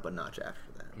kicks it up a notch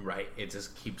after that. Right, it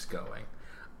just keeps going.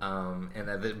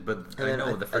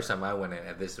 The first time I went in,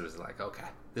 this was like, okay,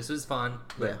 this was fun,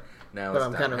 but now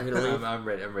I'm kind of ready to leave. I'm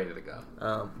ready to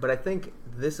go. But I think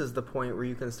this is the point where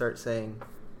you can start saying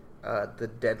the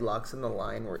deadlocks in the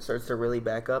line where it starts to really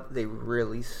back up. They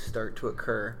really start to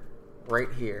occur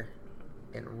right here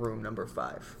in room number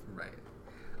 5. Right.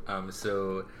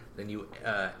 So then you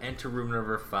enter room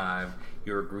number 5.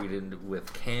 You're greeted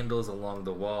with candles along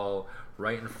the wall.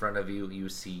 Right in front of you, you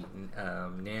see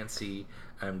Nancy.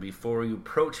 And before you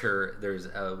approach her, there's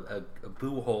a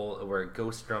boo hole where a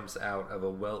ghost jumps out of a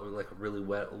really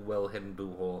well hidden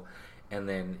boo hole. And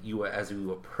then as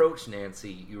you approach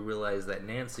Nancy, you realize that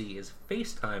Nancy is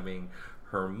FaceTiming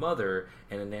her mother,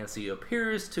 and Nancy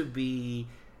appears to be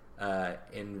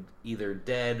in either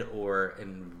dead or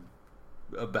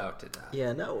about to die.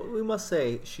 Yeah, no, we must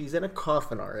say she's in a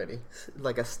coffin already,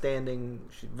 like she's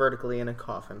vertically in a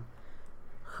coffin.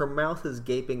 Her mouth is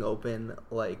gaping open,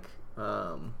 like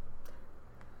I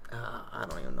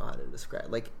don't even know how to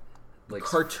describe, like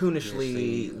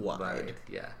cartoonishly wide.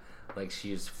 Yeah, like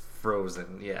she's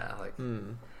frozen. Yeah, like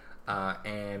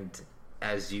and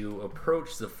as you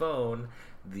approach the phone,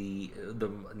 the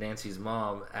Nancy's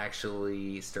mom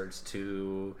actually starts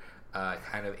to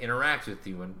kind of interact with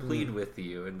you and plead with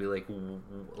you and be like,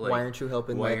 why aren't you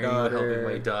helping my daughter? Why are you helping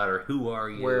my daughter? Who are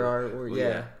you?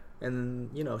 Yeah. And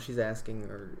she's asking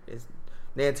her, "Is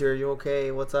Nancy? Are you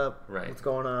okay? What's up? Right. What's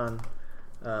going on?"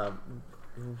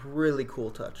 Really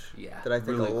cool touch. Yeah, that I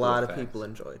think really a lot of people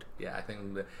enjoyed. Yeah, I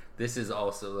think this is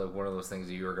also one of those things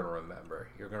that you're going to remember.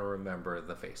 You're going to remember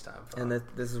the FaceTime phone. And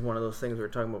this is one of those things we were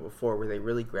talking about before, where they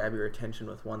really grab your attention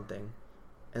with one thing,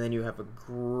 and then you have a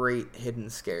great hidden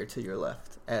scare to your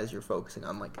left as you're focusing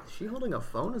on, like, is she holding a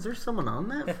phone? Is there someone on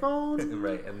that phone?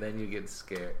 Right, and then you get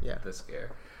scared. Yeah, the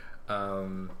scare.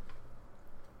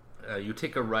 You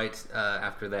take a right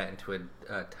after that into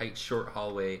a tight, short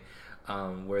hallway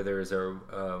where there's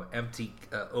a empty,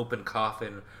 open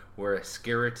coffin where a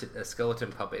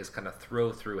skeleton puppet is kind of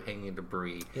thrown through hanging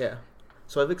debris. Yeah.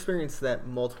 So I've experienced that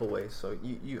multiple ways. So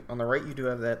you on the right, you do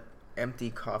have that empty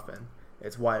coffin.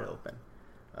 It's wide open.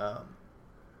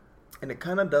 And it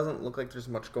kind of doesn't look like there's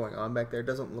much going on back there. It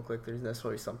doesn't look like there's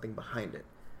necessarily something behind it.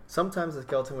 Sometimes the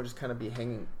skeleton would just kind of be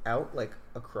hanging out, like,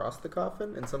 across the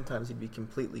coffin, and sometimes he'd be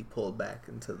completely pulled back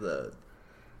into the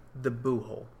boo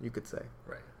hole, you could say.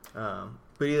 Right.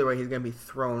 But either way, he's going to be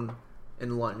thrown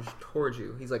and lunged towards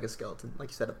you. He's like a skeleton, like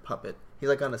you said, a puppet. He's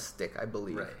like on a stick, I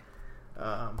believe. Right.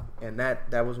 And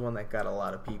that was one that got a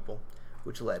lot of people,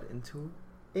 which led into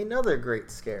another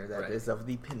great scare that is of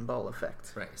the pinball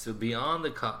effect. Right. So beyond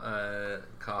the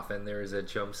coffin, there is a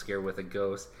jump scare with a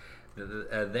ghost.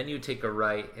 Then you take a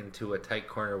right into a tight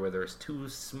corner where there's 2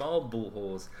 small boo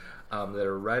holes that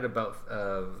are right about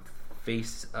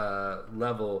face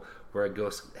level, where a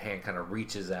ghost hand kind of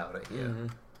reaches out at you.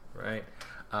 Right.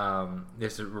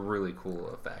 This is a really cool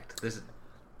effect.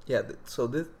 So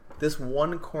this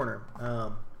one corner,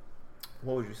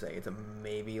 what would you say? It's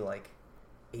maybe like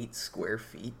 8 square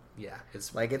feet. Yeah,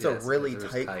 it's a really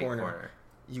tight corner.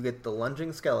 You get the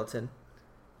lunging skeleton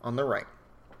on the right.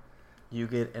 You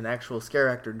get an actual scare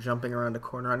actor jumping around a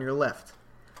corner on your left.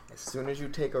 As soon as you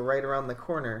take a right around the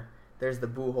corner, there's the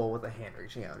boo hole with a hand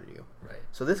reaching out at you. Right.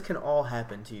 So this can all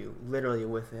happen to you literally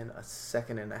within a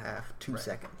second and a half, 2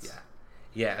 seconds.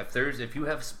 Yeah. If you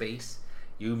have space,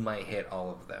 you might hit all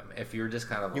of them. If you're just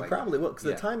kind of you probably will, because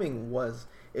the timing was,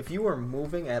 if you were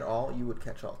moving at all, you would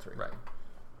catch all 3. Right.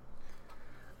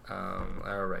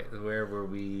 All right. Where were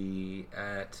we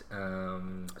at?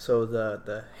 So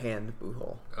the hand boo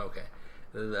hole. Okay.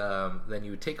 Then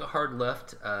you take a hard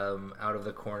left out of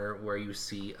the corner where you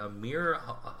see a mirror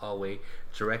hallway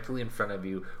directly in front of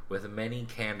you with many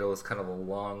candles kind of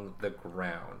along the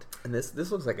ground. And this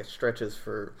looks like it stretches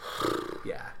for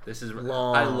this is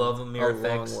long. I love mirror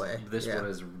effects. Long way. This one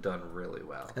is done really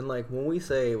well. And like when we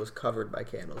say it was covered by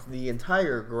candles, the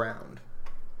entire ground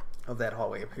of that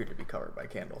hallway appeared to be covered by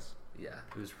candles. Yeah,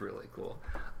 it was really cool.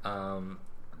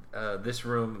 This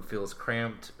room feels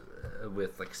cramped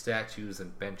with like statues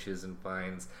and benches and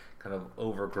vines kind of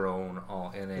overgrown all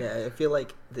in it. Yeah, I feel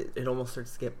like it almost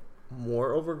starts to get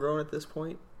more overgrown at this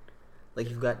point. Like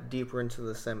you've got deeper into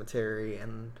the cemetery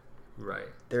and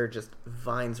there are just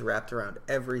vines wrapped around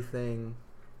everything.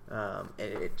 And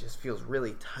it just feels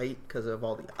really tight because of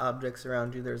all the objects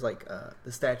around you. There's like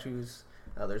the statues.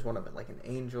 There's one of it like an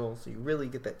angel, so you really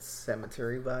get that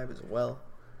cemetery vibe as well.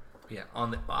 Yeah, on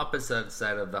the opposite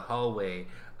side of the hallway,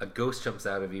 a ghost jumps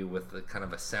out of you with the kind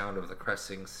of a sound of the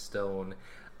crushing stone.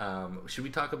 Should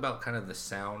we talk about kind of the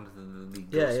sound the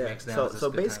ghost makes now? So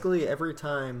basically, every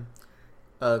time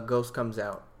a ghost comes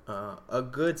out, a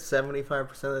good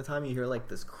 75% of the time you hear like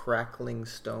this crackling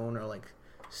stone or like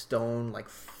stone like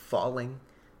falling,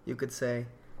 you could say.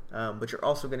 But you're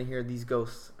also going to hear these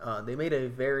ghosts. They made a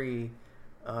very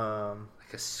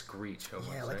like a screech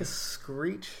almost. Yeah, like a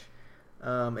screech.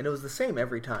 And it was the same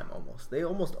every time almost. They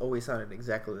almost always sounded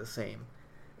exactly the same.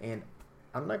 And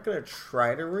I'm not gonna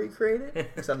try to recreate it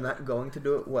because I'm not going to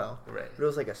do it well. Right. But it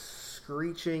was like a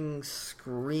screeching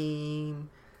scream.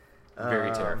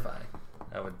 Very terrifying.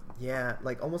 I would. Yeah,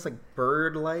 like almost like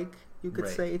bird-like, you could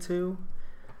Right. say too.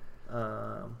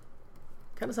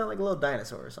 Kind of sound like a little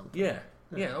dinosaur or something. Yeah.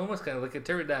 Yeah, almost kind of like a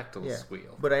pterodactyl Yeah.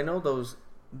 squeal. But I know those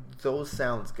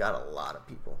sounds got a lot of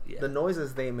people. Yeah. The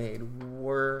noises they made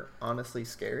were honestly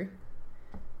scary.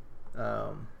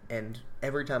 And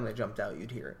every time they jumped out,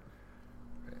 you'd hear it.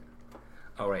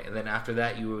 All right, and then after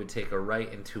that, you would take a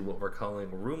right into what we're calling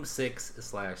Room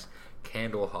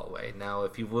 6/Candle Hallway. Now,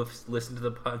 if you've listened to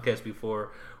the podcast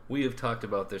before, we have talked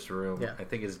about this room. Yeah. I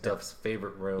think it's Duff's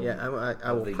favorite room. Yeah,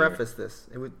 I will the preface this.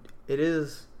 It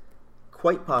is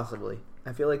quite possibly.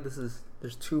 I feel like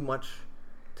there's too much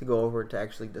to go over to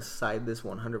actually decide this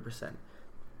 100%.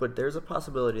 But there's a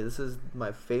possibility this is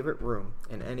my favorite room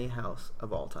in any house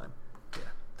of all time. Yeah,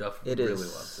 Duff It really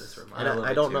is. loves this room. And love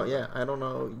I it don't too. know. Yeah, I don't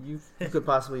know. You could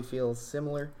possibly feel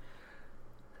similar.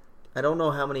 I don't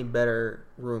know how many better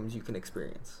rooms you can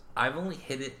experience. I've only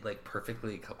hit it like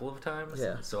perfectly a couple of times.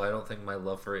 Yeah. So I don't think my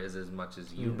love for it is as much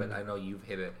as you, but I know you've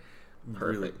hit it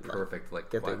really Perfect. perfect. Like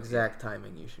Get the quite- exact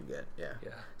timing you should get. Yeah.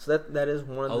 Yeah. So that is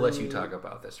one of I'll the. let you talk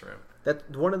about this room.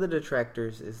 That one of the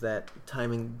detractors is that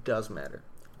timing does matter.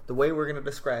 The way we're going to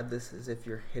describe this is if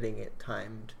you're hitting it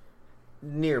timed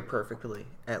near perfectly,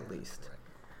 at least.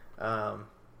 So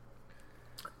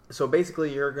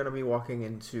basically, you're going to be walking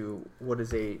into what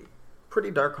is a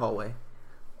pretty dark hallway.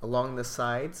 Along the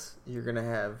sides, you're going to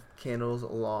have candles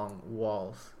along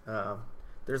walls.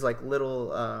 There's like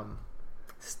little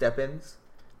step-ins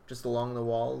just along the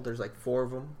wall. There's like 4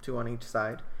 of them, 2 on each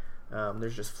side.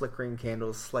 There's just flickering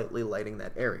candles slightly lighting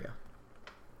that area.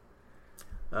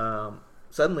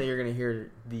 Suddenly, you're going to hear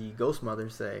the ghost mother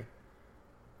say,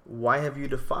 "Why have you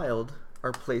defiled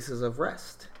our places of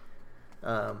rest?"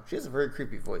 She has a very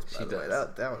creepy voice, by the way.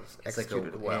 That was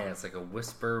executed well. Yeah, it's like a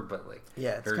whisper, but like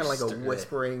Yeah, it's very kind of like a stern.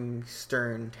 whispering,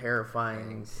 stern,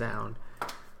 terrifying sound.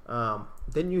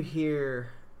 Then you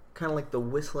hear kind of like the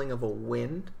whistling of a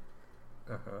wind,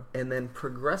 and then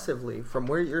progressively, from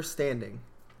where you're standing,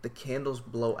 the candles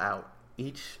blow out,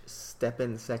 each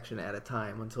step-in section at a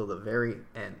time until the very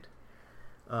end.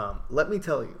 Let me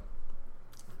tell you,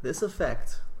 this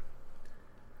effect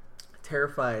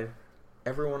terrified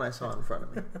everyone I saw in front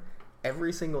of me.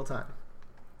 Every single time.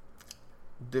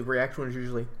 The reaction was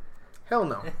usually, "Hell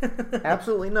no.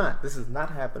 Absolutely not. This is not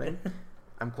happening.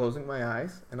 I'm closing my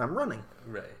eyes and I'm running."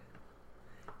 Right.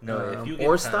 No, if you get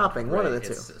or timed stopping, one of the it's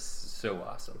two. just so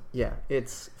awesome. Yeah,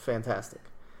 it's fantastic.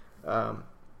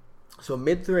 So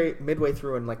midway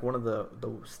through, in like one of the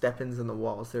step-ins in the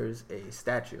walls, there's a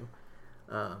statue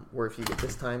where if you get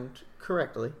this timed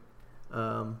correctly,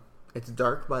 it's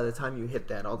dark by the time you hit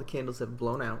that. All the candles have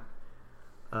blown out.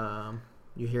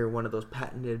 You hear one of those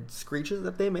patented screeches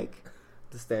that they make.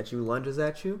 The statue lunges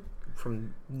at you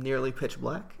from nearly pitch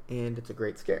black, and it's a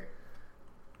great scare.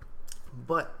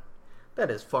 But that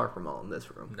is far from all in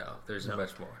this room. No, there's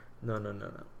much more. No.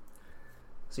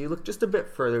 So you look just a bit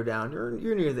further down.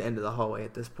 You're near the end of the hallway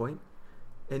at this point,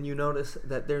 and you notice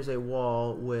that there's a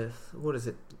wall with, what is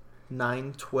it,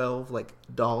 9, 12 like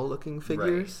doll-looking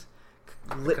figures,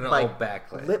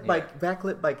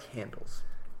 backlit by candles.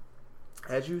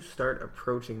 As you start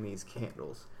approaching these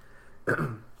candles,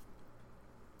 you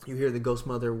hear the ghost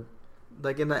mother,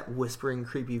 like in that whispering,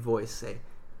 creepy voice, say,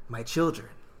 "My children."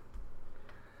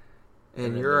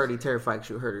 And you're already terrified because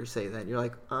you heard her say that. You're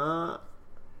like,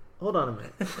 hold on a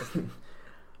minute.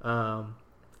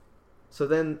 So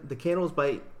then the candles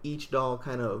by each doll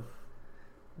kind of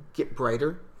get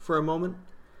brighter for a moment,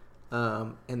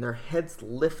 and their heads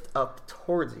lift up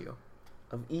towards you,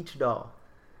 of each doll.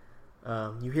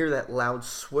 You hear that loud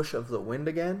swoosh of the wind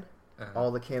again.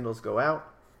 All the candles go out.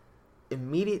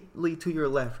 Immediately to your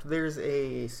left, there's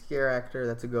a scare actor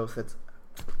that's a ghost that's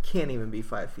can't even be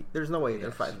 5 feet. There's no way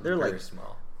they're 5. They're very like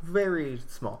small. Very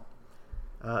small.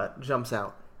 Jumps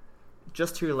out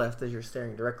just to your left as you're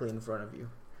staring directly in front of you.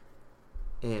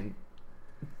 And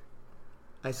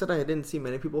I said I didn't see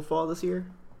many people fall this year.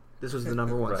 This was the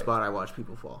number one Right. spot I watched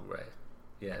people fall. Right.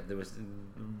 Yeah, there was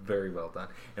very well done.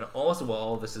 And also, while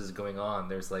all this is going on,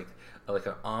 there's like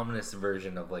an ominous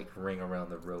version of like "Ring Around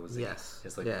the Rosie." Yes.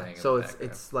 It's like yeah. playing. So in the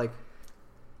it's like,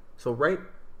 so right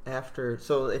after,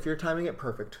 so if you're timing it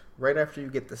perfect, right after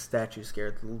you get the statue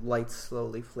scared, the lights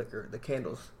slowly flicker, the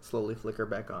candles slowly flicker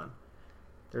back on.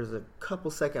 There's a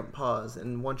couple second pause,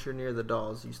 and once you're near the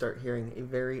dolls, you start hearing a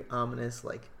very ominous,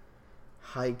 like,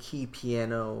 high key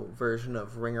piano version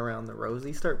of "Ring Around the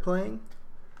Rosie" start playing.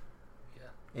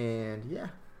 Yeah. And yeah.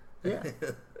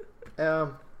 If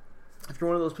you're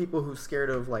one of those people who's scared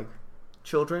of like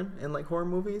children in like horror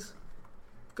movies,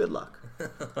 good luck.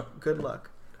 Good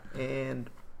luck. And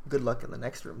good luck in the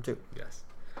next room too. Yes.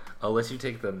 I'll let you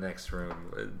take the next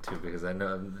room too, because I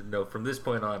know from this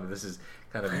point on, this is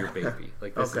kind of your baby.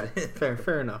 Like this okay, is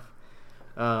fair enough.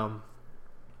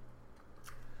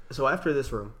 So after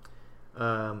this room,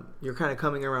 you're kind of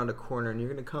coming around a corner, and you're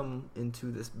going to come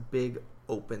into this big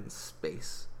open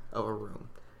space of a room,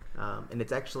 and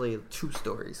it's actually 2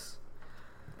 stories.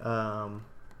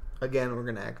 Again, we're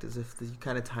going to act as if you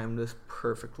kind of timed this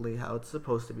perfectly, how it's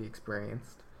supposed to be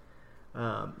experienced.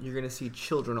 You're going to see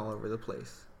children all over the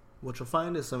place. What you'll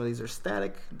find is some of these are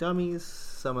static dummies,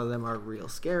 some of them are real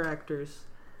scare actors.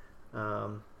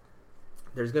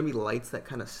 There's going to be lights that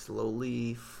kind of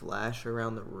slowly flash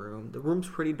around the room. The room's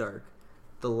pretty dark.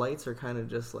 The lights are kind of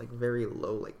just like very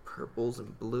low, like purples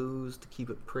and blues to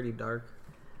keep it pretty dark.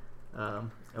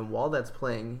 And while that's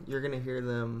playing, you're going to hear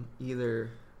them either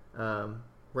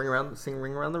ring around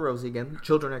the rosy again.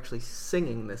 Children actually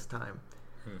singing this time.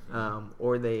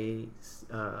 Or they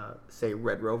say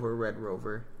Red Rover, Red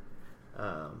Rover.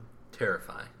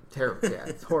 terrifying. Yeah,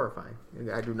 it's horrifying.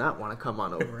 I do not want to come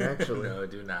on over, actually. No, I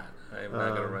do not. I'm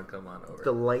not going to run come on over.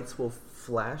 The lights will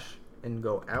flash and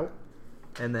go out,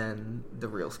 and then the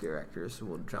real scare actors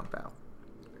will jump out.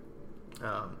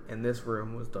 And this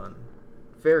room was done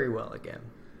very well again.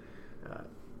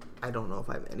 I don't know if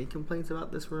I have any complaints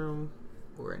about this room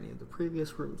or any of the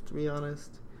previous rooms, to be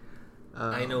honest.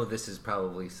 I know this is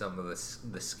probably some of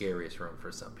the scariest room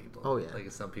for some people. Oh, yeah. Like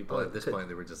some people at this point,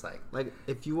 they were just like... Like,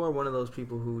 if you are one of those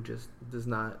people who just does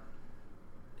not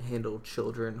handle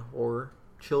children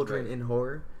right. in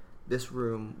horror, this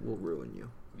room will ruin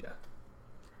you. Yeah.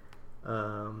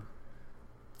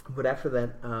 But after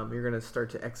that, you're going to start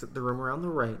to exit the room around the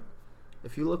right.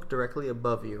 If you look directly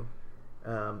above you,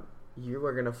 you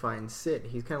are going to find Sid.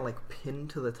 He's kind of like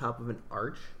pinned to the top of an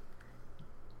arch.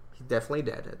 He's definitely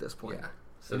dead at this point. Yeah.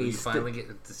 So you finally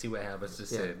get to see what happens to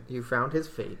Sid. You found his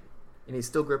fate, and he's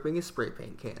still gripping his spray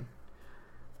paint can.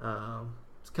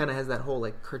 It kind of has that whole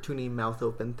like cartoony mouth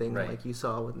open thing, right, like you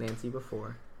saw with Nancy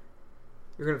before.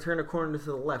 You're going to turn a corner to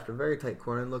the left, a very tight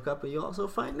corner, and look up, and you'll also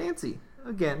find Nancy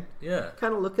again. Yeah.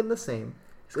 Kind of looking the same.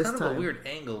 It's kind of a weird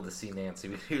angle to see Nancy.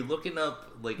 You're looking up,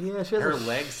 like, yeah, she has her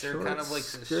legs are kind of like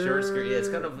short skirt. Yeah, it's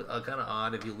kind of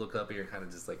odd if you look up and you're kind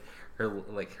of just like her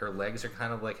legs are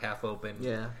kind of like half open.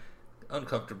 Yeah.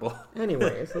 Uncomfortable.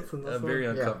 Anyways, very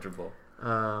uncomfortable.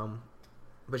 Yeah.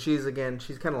 But she's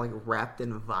kind of like wrapped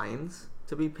in vines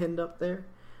to be pinned up there.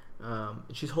 And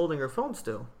she's holding her phone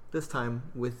still, this time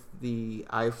with the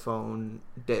iPhone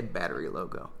dead battery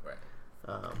logo. Right.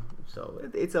 So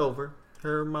it's over.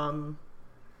 Her mom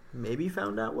maybe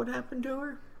found out what happened to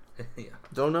her. Yeah.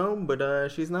 Don't know, but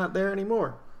she's not there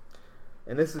anymore.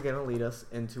 And this is going to lead us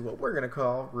into what we're going to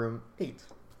call Room 8.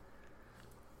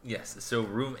 Yes, so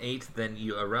Room 8, then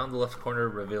you around the left corner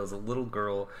reveals a little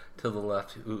girl to the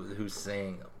left who's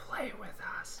saying, "Play with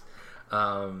us."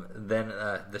 Then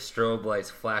the strobe lights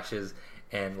flashes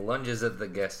and lunges at the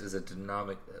guest as a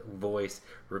dynamic voice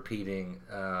repeating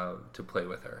to play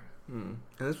with her. And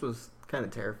this was kind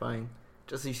of terrifying.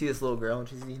 Just you see this little girl and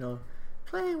she's,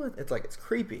 play with... It's like, it's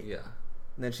creepy. Yeah.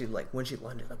 And then when she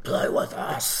lunges, like, play with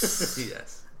us.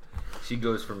 Yes. She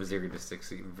goes from 0 to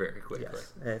 60 very quickly.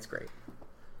 Yes, it's great.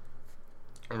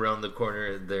 Around the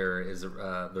corner, there is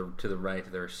to the right.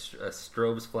 There's a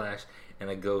strobes flash, and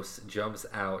a ghost jumps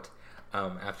out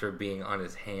after being on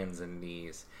his hands and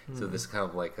knees. So this is kind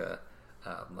of like a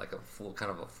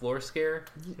floor scare.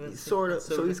 Sort of.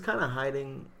 So he's kind of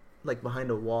hiding like behind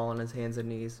a wall on his hands and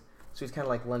knees. So he's kind of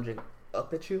like lunging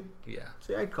up at you. Yeah.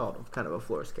 So I'd call it kind of a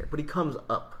floor scare, but he comes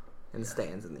up and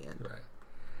stands in the end. Right.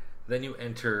 Then you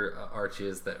enter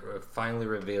arches that finally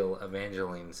reveal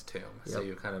Evangeline's tomb. Yep. So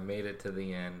you kind of made it to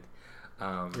the end.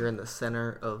 You're in the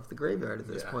center of the graveyard at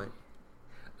this point.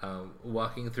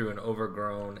 Walking through an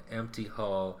overgrown, empty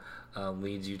hall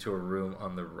leads you to a room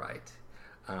on the right.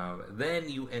 Then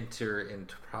you enter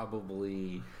into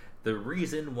probably the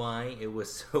reason why it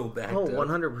was so backed up.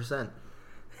 100%.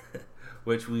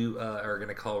 Which we are going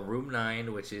to call Room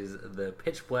 9, which is the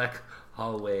pitch black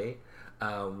hallway.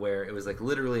 Where it was like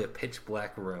literally a pitch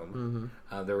black room.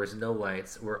 There was no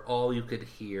lights, where all you could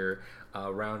hear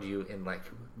around you in like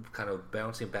kind of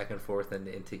bouncing back and forth and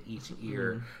into each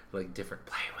ear, like different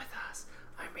 "play with us,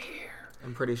 I'm here."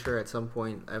 I'm pretty sure at some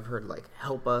point I've heard like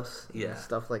 "help us," and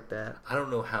stuff like that. I don't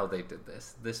know how they did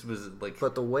this. This was like,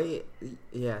 but the way,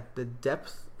 the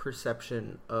depth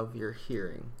perception of your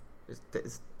hearing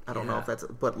is I don't know if that's,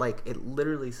 but like it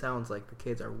literally sounds like the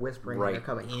kids are whispering. Right they're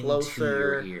coming into closer.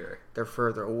 your ear. They're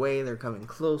further away. They're coming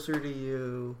closer to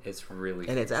you. It's really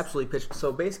and it's absolutely pitched.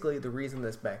 So basically, the reason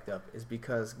this backed up is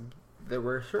because there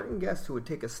were certain guests who would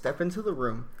take a step into the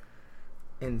room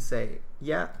and say,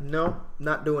 "Yeah, no,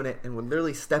 not doing it," and would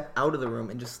literally step out of the room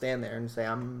and just stand there and say,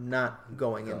 "I'm not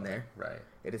going in there." Right.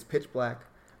 It is pitch black.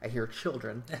 I hear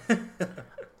children.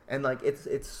 And like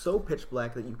it's so pitch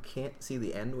black that you can't see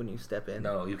the end when you step in.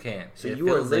 No, you can't. So you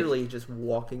are literally just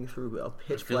walking through a pitch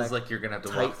black. It feels like you're gonna have to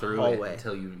tight walk through hallway. it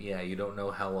until you don't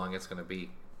know how long it's gonna be.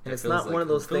 And it's not one of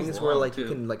those things where like you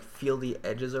can like feel the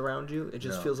edges around you. It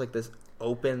just feels like this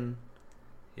open,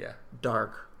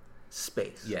 dark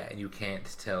space. Yeah, and you can't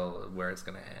tell where it's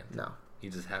gonna end. No, you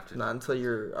just have to. Not until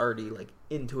you're already like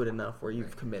into it enough where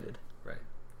you've committed. Right.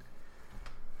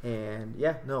 And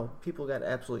people got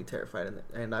absolutely terrified,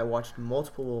 and I watched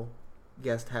multiple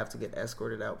guests have to get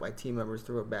escorted out by team members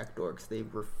through a back door because they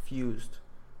refused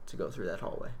to go through that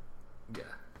hallway.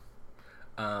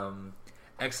 Yeah.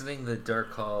 Exiting the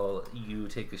dark hall, you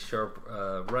take a sharp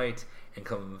right and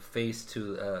come face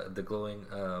to the glowing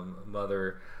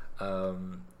mother,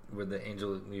 where the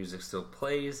angel music still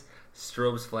plays.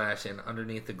 Strobes flash, and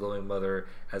underneath the glowing mother,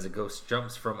 as a ghost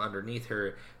jumps from underneath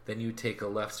her, then you take a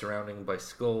left surrounding by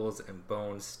skulls and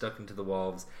bones stuck into the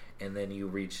walls, and then you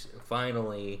reach,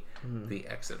 finally, the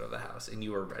exit of the house, and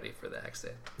you are ready for the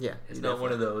exit. Yeah. It's not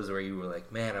one of those where you were like,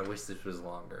 man, I wish this was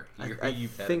longer. I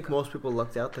think most people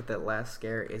lucked out that last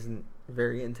scare isn't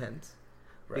very intense.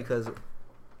 Right. Because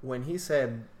when he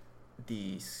said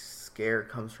the scare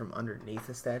comes from underneath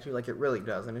the statue, like it really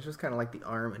does, and it's just kind of like the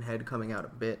arm and head coming out a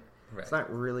bit. Right. It's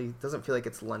not really, doesn't feel like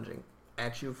it's lunging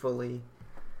at you fully.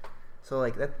 So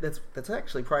like that's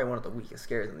actually probably one of the weakest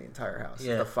scares in the entire house.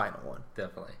 Yeah, the final one,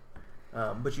 definitely.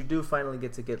 But you do finally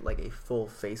get like a full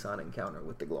face-on encounter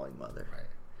with the glowing mother.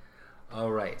 Right.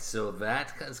 All right. So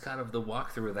that is kind of the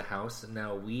walkthrough of the house.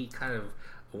 Now we kind of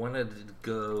wanted to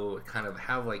go kind of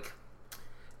have like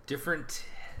different.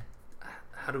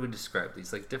 How do we describe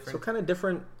these? Like different. So kind of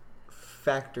different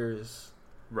factors.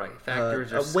 Right,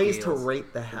 factors or ways scales, to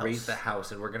rate the house. Rate the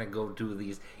house, and we're gonna go do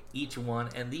these each one,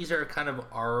 and these are kind of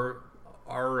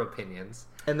our opinions.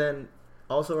 And then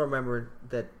also remember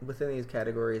that within these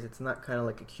categories, it's not kind of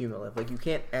like a cumulative. Like you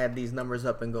can't add these numbers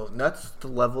up and go, "That's the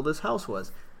level this house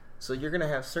was." So you're gonna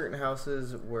have certain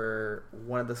houses where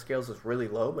one of the scales is really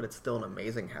low, but it's still an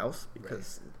amazing house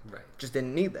because just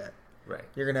didn't need that. Right.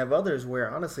 You're gonna have others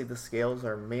where honestly the scales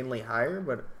are mainly higher,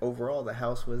 but overall the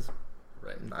house was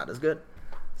not as good.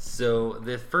 So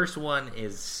the first one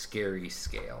is scary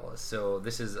scale. So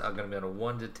this is going to be on a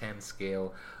 1 to 10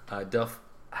 scale. Duff,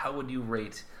 how would you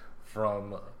rate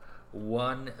from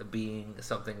 1 being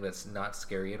something that's not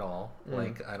scary at all,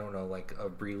 like I don't know, like a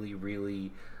really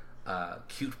really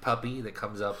cute puppy that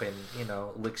comes up and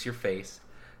licks your face,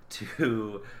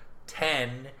 to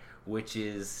 10, which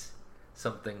is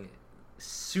something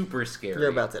super scary.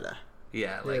 You're about to die.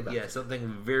 Yeah, something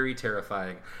very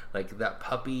terrifying. Like that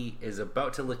puppy is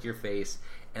about to lick your face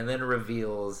and then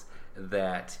reveals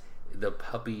that the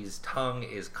puppy's tongue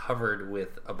is covered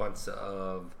with a bunch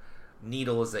of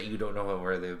needles that you don't know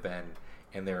where they've been,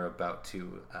 and they're about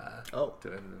to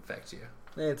infect you.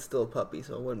 It's still a puppy,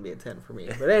 so it wouldn't be a 10 for me.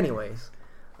 But anyways,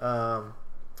 one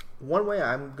way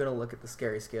I'm going to look at the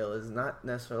scary scale is not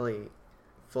necessarily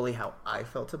fully how I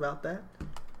felt about that,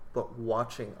 but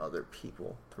watching other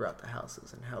people throughout the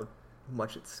houses and how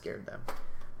much it scared them.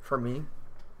 For me,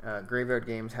 Graveyard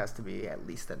Games has to be at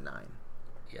least a 9.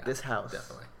 Yeah, this house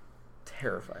definitely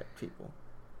terrified people.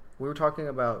 We were talking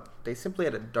about, they simply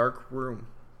had a dark room,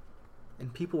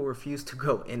 and people refused to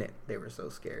go in it. They were so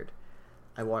scared.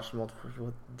 I watched multiple people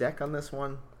with deck on this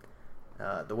one.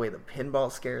 The way the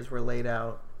pinball scares were laid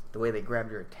out, the way they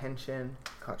grabbed your attention,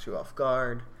 caught you off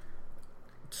guard.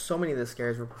 So many of the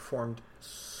scares were performed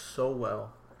so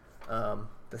well.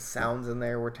 The sounds in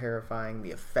there were terrifying.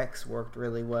 The effects worked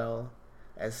really well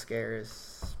as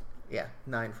scares. Yeah,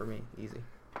 9 for me, easy.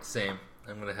 Same.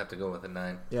 I'm gonna have to go with a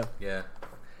 9. Yeah.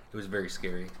 It was very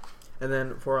scary. And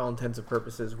then, for all intents and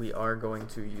purposes, we are going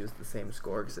to use the same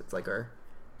score because it's like our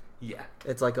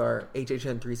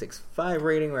HHN 365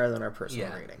 rating rather than our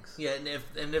personal ratings. Yeah,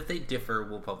 and if they differ,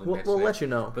 we'll probably we'll let you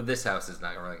know. But this house is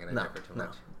not really going to differ too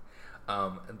much.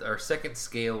 Our second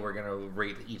scale we're going to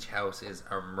rate each house is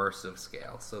our immersive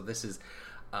scale. So this is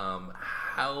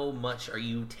how much are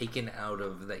you taken out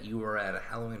of that you are at a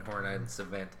Halloween Horror Nights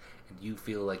event and you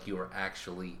feel like you are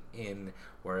actually in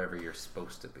wherever you're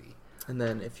supposed to be. And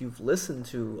then if you've listened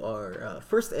to our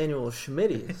first annual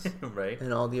Schmitties right,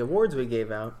 and all the awards we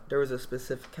gave out, there was a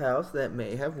specific house that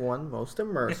may have won most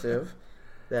immersive.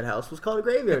 that house was called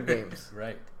Graveyard Games.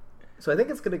 Right. So I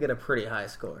think it's going to get a pretty high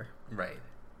score. Right.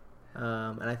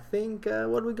 And I think,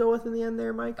 what did we go with in the end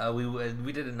there, Mike?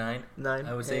 We did a 9. 9.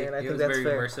 I would say and I it think was that's very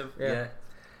fair. immersive. Yeah. Yeah.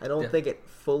 I don't think it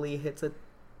fully hits a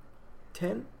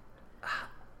 10.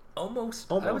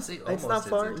 Almost. Almost. I would say almost. It's not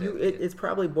far. It's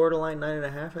probably borderline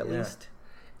 9.5 at least.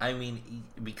 I mean,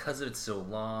 because it's so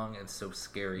long and so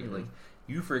scary, like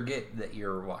you forget that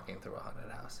you're walking through a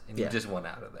haunted house and you just went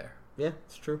out of there. Yeah,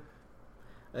 it's true.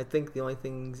 I think the only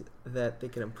things that they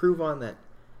can improve on that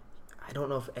I don't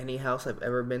know if any house I've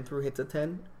ever been through hits a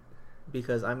 10,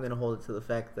 because I'm going to hold it to the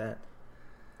fact that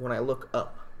when I look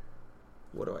up,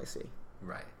 what do I see?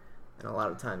 Right. And a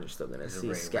lot of times you're still going to see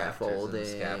Rafters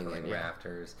scaffolding.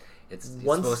 rafters. It's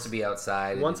supposed to be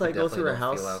outside. Once I go through a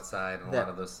house feel outside in a lot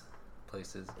of those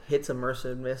places. Hits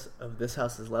immersiveness of this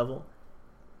house's level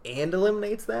and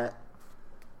eliminates that,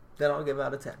 then I'll give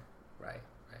out a 10. Right.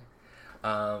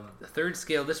 The third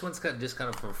scale, this one's just kind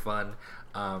of for fun.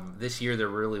 This year there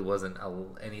really wasn't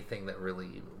anything that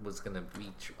really was going to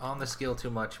be on the scale too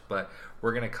much, but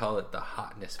we're going to call it the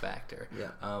hotness factor.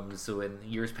 Yeah. So in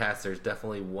years past, there's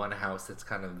definitely one house that's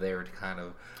kind of there to kind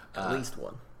of at least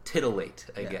one titillate,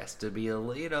 I guess, to be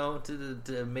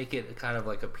to make it kind of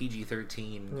like a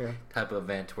PG-13 type of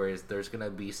event, whereas there's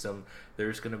gonna be some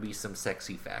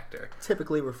sexy factor,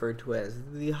 typically referred to as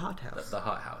the hot house. The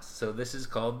hot house. So this is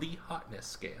called the hotness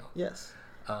scale. Yes.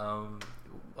 On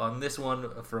this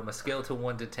one, from a scale to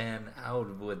 1 to 10, how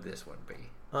would this one be?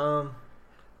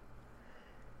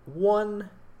 1,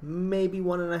 maybe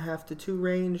 1.5 to 2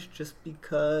 range, just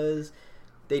because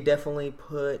they definitely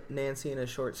put Nancy in a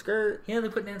short skirt. Yeah, they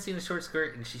put Nancy in a short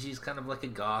skirt, and she's kind of like a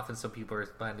goth, and some people are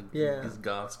finding these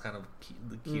goths kind of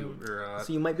cute or odd.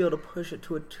 So you might be able to push it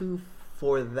to a 2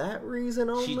 for that reason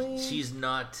only. She's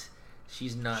not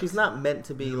meant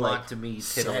to be like to me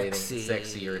titillating,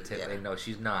 sexy or titillating. Yeah. No,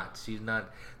 she's not.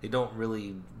 They don't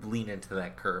really lean into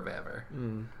that curve ever.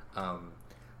 But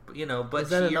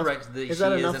but you're right. Is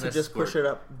that enough to just push it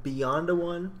up beyond a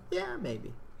 1? Yeah,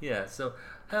 maybe. Yeah, so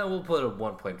we'll put a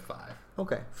 1.5.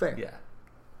 Okay, fair. Yeah.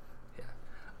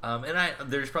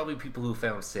 And there's probably people who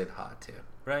found Sid hot too,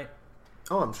 right?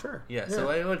 Oh, I'm sure. Yeah. So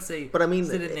I would say, but I mean,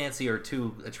 Sid and Nancy are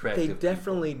too attractive. They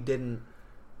definitely didn't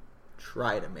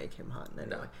try to make him hot in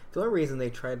any way. The only reason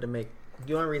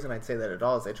I'd say that at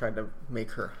all is they tried to make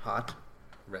her hot.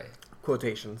 Right.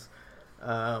 Quotations.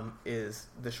 Is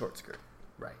the short skirt.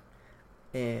 Right.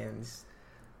 And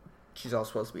she's also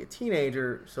supposed to be a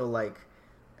teenager, so like,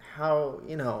 how,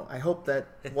 I hope that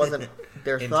wasn't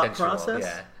their thought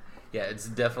process. Yeah, it's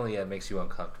definitely makes you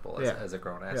uncomfortable as a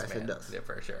grown ass man. Yes, it does. Yeah,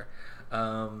 for sure.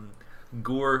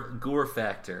 Gore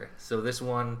factor. So this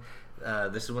one's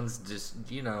just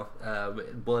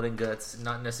blood and guts.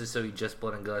 Not necessarily just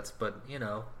blood and guts, but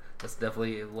that's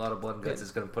definitely a lot of blood and guts.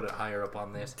 Is going to put it higher up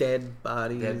on this. Dead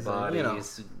bodies,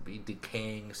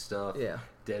 decaying stuff. Yeah,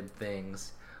 dead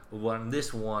things. What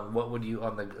would you,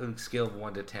 on the scale of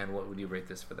 1 to 10, what would you rate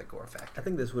this for the gore factor? I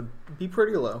think this would be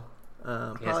pretty low.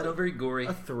 It's not very gory.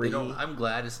 A 3. I'm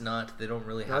glad it's not. They don't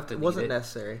really have to. It wasn't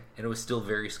necessary, and it was still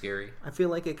very scary. I feel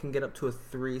like it can get up to a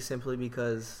 3 simply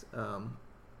because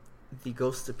the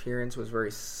ghost's appearance was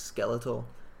very skeletal.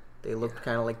 They looked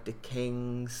kind of like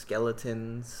decaying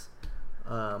skeletons.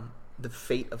 The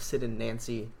fate of Sid and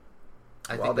Nancy.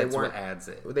 I think that's what adds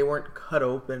it. They weren't cut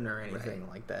open or anything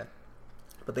like that.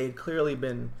 But they had clearly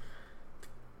been.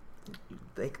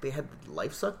 They had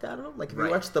life sucked out of them. Like if you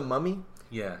watch The Mummy,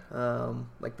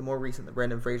 like the more recent, the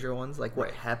Brendan Fraser ones, like what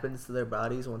happens to their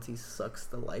bodies once he sucks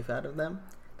the life out of them.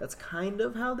 That's kind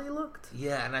of how they looked.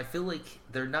 Yeah, and I feel like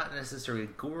they're not necessarily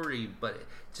gory, but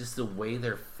just the way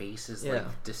their face is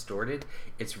like distorted,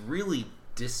 it's really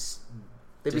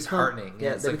disheartening.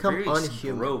 They become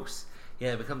unhuman. Gross.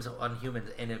 Yeah, it becomes unhuman,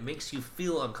 and it makes you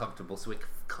feel uncomfortable, so it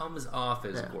comes off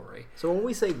as gory. So when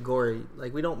we say gory,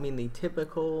 like, we don't mean the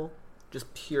typical,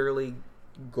 just purely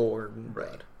gore and blood.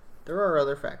 Right. There are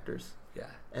other factors. Yeah.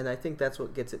 And I think that's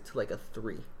what gets it to, like, a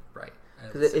 3. Right.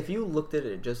 Because if you looked at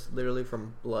it just literally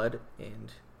from blood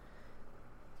and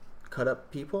cut up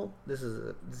people, this is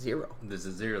a 0. This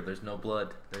is 0. There's no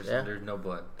blood. There's no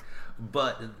blood.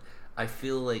 But I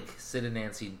feel like Sid and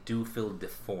Nancy do feel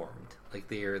deformed. Like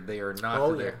they are not.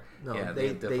 Oh yeah, no,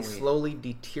 they slowly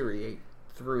deteriorate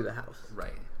through the house.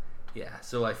 Right. Yeah.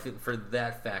 So I feel for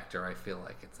that factor, I feel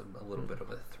like it's a little bit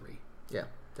of a 3. Yeah,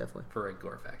 definitely for a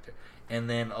gore factor. And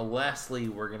then lastly,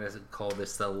 we're gonna call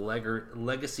this the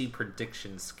legacy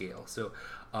prediction scale. So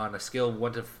on a scale of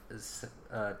 1 to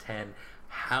 10,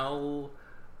 how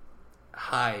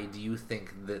high do you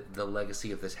think that the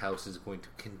legacy of this house is going to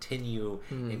continue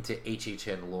into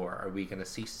HHN lore? Are we going to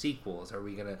see sequels? Are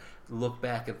we going to look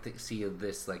back and see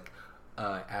this like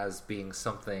as being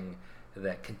something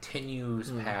that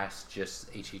continues past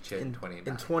just HHN 29?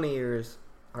 In 20 years,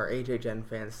 our HHN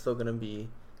fans still going to be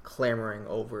clamoring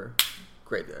over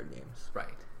Graveyard Games. Right.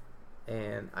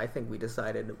 And I think we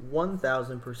decided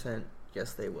 1,000%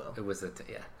 yes, they will. It was It's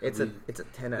a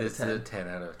 10 out of 10. It's a 10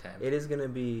 out of 10. It is going to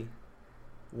be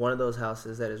one of those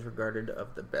houses that is regarded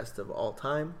of the best of all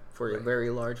time for a very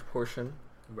large portion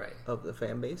of the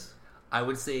fan base. I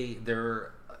would say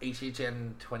their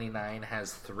HHN 29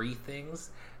 has 3 things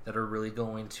that are really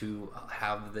going to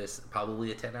have this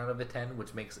probably a 10 out of a 10,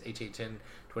 which makes HHN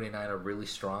 29 a really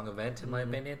strong event in my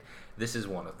opinion. This is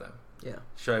one of them. Yeah.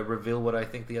 Should I reveal what I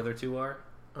think the other 2 are?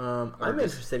 I'm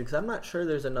interested because I'm not sure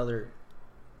there's another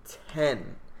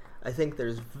 10. I think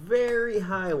there's very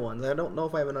high ones. I don't know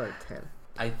if I have another 10.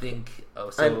 I think.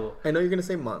 I know you're gonna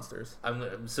say Monsters.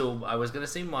 So I was gonna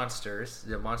say Monsters.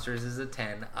 The Monsters is a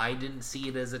 10. I didn't see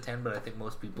it as a 10, but I think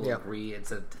most people agree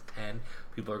it's a 10.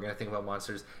 People are gonna think about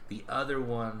Monsters. The other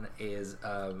one is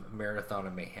Marathon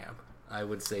of Mayhem. I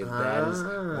would say that is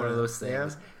one of those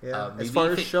things. Yeah. As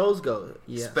far as shows go,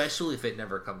 especially if it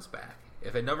never comes back.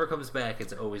 If it never comes back,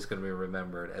 it's always going to be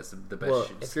remembered as the best. Well,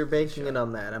 if you're banking it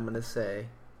on that, I'm going to say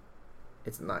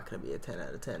it's not going to be a 10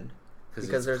 out of 10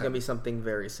 because there's going to be something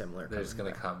very similar. There's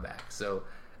going to come back. So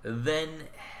then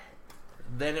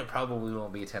it probably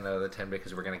won't be a 10 out of 10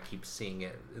 because we're going to keep seeing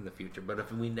it in the future. But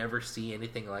if we never see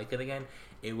anything like it again,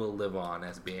 it will live on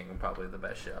as being probably the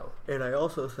best show. And I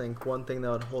also think one thing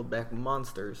that would hold back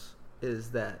Monsters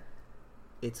is that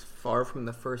it's far from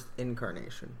the first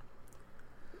incarnation.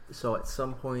 So at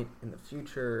some point in the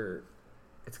future,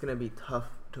 it's going to be tough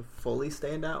to fully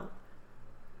stand out,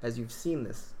 as you've seen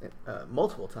this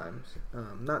multiple times,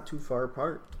 not too far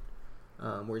apart.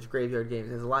 Whereas Graveyard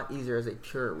Games is a lot easier as a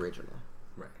pure original.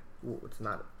 Right. It's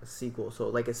not a sequel. So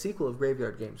like a sequel of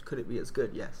Graveyard Games, could it be as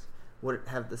good? Yes. Would it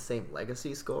have the same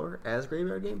legacy score as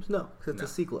Graveyard Games? No, because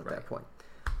it's a sequel at that point.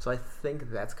 So I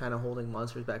think that's kind of holding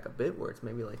Monsters back a bit, where it's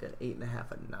maybe like an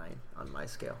 8.5, a 9 on my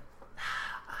scale.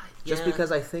 Just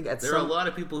because I think there are a lot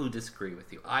of people who disagree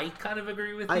with you. I kind of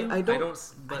agree with you. I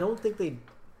don't think they.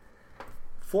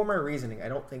 For my reasoning, I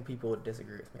don't think people would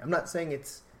disagree with me. I'm not saying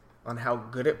it's on how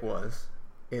good it was.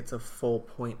 It's a full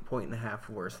point and a half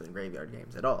worse than Graveyard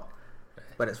Games at all. Right.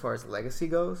 But as far as legacy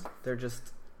goes, they're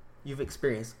just you've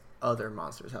experienced other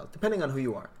Monsters houses. Depending on who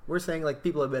you are, we're saying like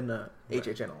people have been to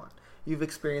HHN a lot. You've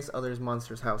experienced others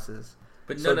Monsters houses,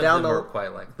 but none of them are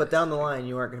quite like. But down the line,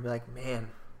 you aren't going to be like, man.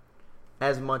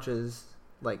 As much as,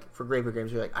 like, for Graveyard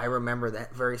Games, you're like, I remember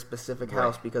that very specific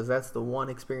house because that's the one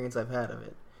experience I've had of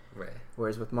it. Right.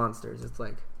 Whereas with Monsters, it's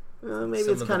like, maybe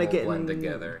it's kind of getting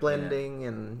together. Blending,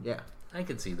 and I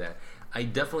can see that. I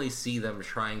definitely see them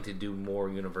trying to do more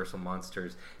Universal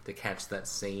Monsters to catch that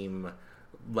same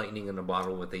lightning in a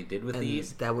bottle what they did with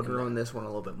these. That would ruin this one a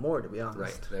little bit more, to be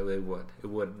honest. Right. It would. It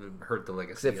would hurt the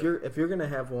legacy. If you're going to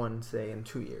have one, say, in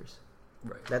 2 years...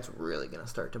 Right. That's really going to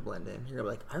start to blend in. You're going to be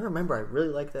like, I remember I really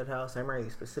liked that house. I remember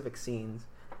these specific scenes.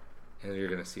 And you're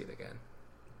going to see it again.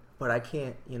 But I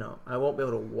can't, I won't be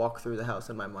able to walk through the house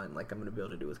in my mind like I'm going to be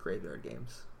able to do with Graveyard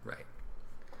Games. Right.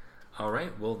 All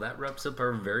right. Well, that wraps up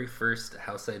our very first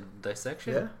house side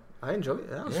dissection. Yeah. I enjoyed it.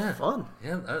 That was fun.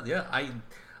 Yeah.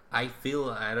 I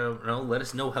feel, I don't know, let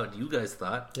us know how you guys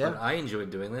thought. Yeah. But I enjoyed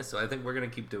doing this, so I think we're going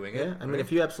to keep doing it. Yeah. I mean,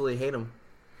 if you absolutely hate them,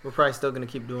 we're probably still going to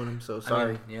keep doing them, so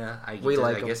sorry. I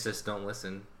mean, guess just don't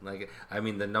listen.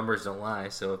 The numbers don't lie,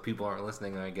 so if people aren't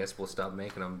listening, I guess we'll stop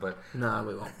making them, but... Nah,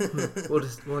 we won't.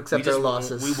 We'll accept our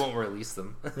losses. We won't release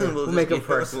them. Yeah, we'll make them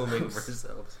for ourselves. We'll make them for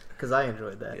ourselves. Because I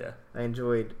enjoyed that. Yeah. I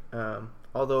enjoyed...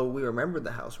 although we remembered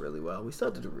the house really well, we still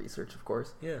had to do research, of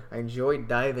course. Yeah. I enjoyed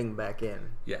diving back in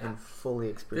and fully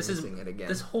experiencing it again.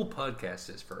 This whole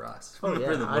podcast is for us. Oh, yeah.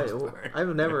 For the most part.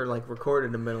 I've never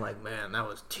recorded and been like, man, that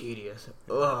was tedious.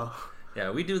 Ugh. Yeah,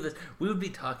 we do this. We would be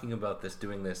talking about this,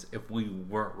 doing this, if we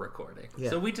weren't recording. Yeah.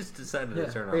 So we just decided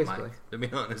to turn on mic, to be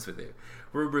honest with you.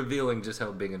 We're revealing just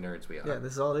how big of nerds we are. Yeah,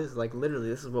 this is all it is. Literally,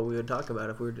 this is what we would talk about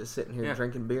if we were just sitting here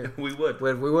drinking beer. We would.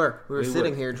 We were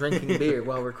sitting here drinking beer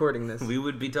while recording this. We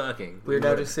would be talking. We're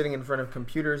now just sitting in front of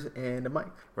computers and a mic.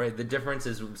 Right, the difference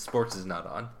is sports is not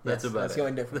on. That's about it. That's the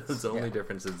only difference. That's the only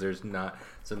difference is there's not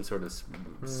some sort of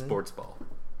sports ball.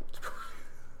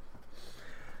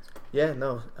 Yeah,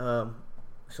 no.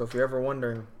 So if you're ever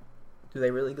wondering, do they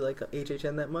really like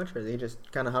HHN that much, or are they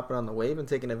just kind of hopping on the wave and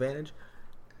taking advantage?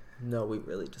 No, we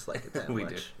really just like it that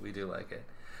much. We do like it.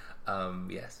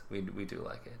 Yes, we do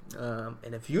like it.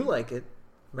 And if you like it,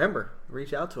 remember,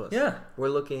 reach out to us. Yeah. We're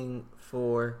looking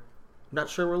for, not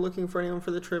sure we're looking for anyone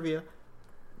for the trivia.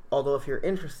 Although if you're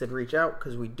interested, reach out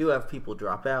because we do have people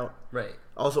drop out. Right.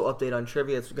 Also, update on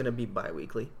trivia. It's going to be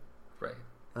bi-weekly. Right.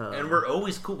 And we're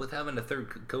always cool with having a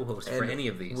third co-host for any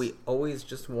of these. We always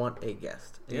just want a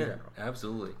guest in general.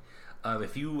 Absolutely.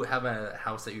 If you have a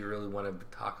house that you really want to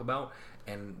talk about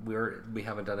and we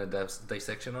haven't done a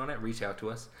dissection on it, reach out to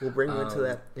us. We'll bring you into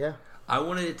that. Yeah. I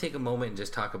wanted to take a moment and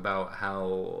just talk about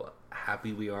how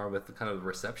happy we are with the kind of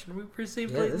reception we've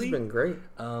received lately. This has been great.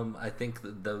 I think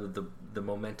the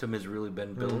momentum has really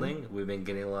been building. We've been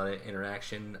getting a lot of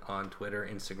interaction on Twitter,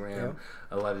 Instagram,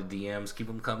 a lot of DMs. Keep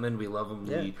them coming. We love them.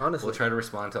 Yeah, honestly. We'll try to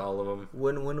respond to all of them.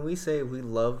 When we say we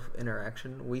love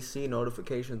interaction, we see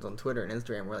notifications on Twitter and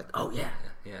Instagram. We're like, oh yeah.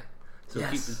 So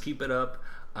keep it up.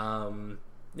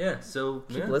 So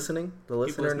keep listening. The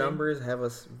listener numbers have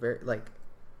us very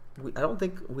I don't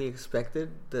think we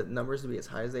expected the numbers to be as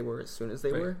high as they were as soon as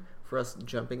they were. For us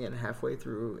jumping in halfway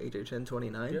through HHN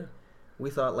 29, we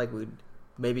thought we'd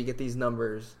maybe get these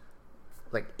numbers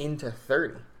into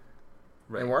 30,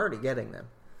 and we're already getting them,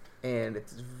 and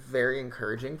it's very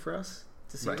encouraging for us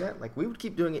to see that. We would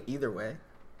keep doing it either way,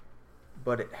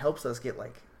 but it helps us get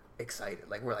excited.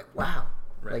 We're wow,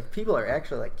 people are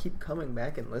actually keep coming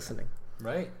back and listening,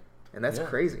 and that's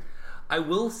crazy. I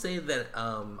will say that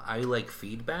I like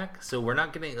feedback, so we're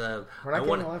not getting. We're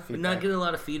not getting a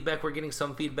lot of feedback. We're getting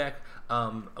some feedback.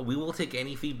 We will take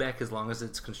any feedback as long as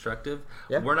it's constructive.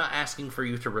 Yep. We're not asking for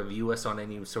you to review us on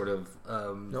any sort of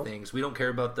things. We don't care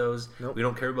about those. We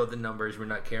don't care about the numbers. We're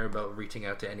not care about reaching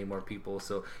out to any more people.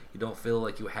 So you don't feel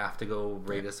like you have to go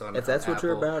rate us on. If that's Apple. What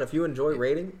you're about, if you enjoy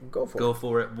rating, go for it. Go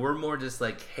for it. We're more just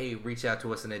hey, reach out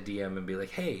to us in a DM and be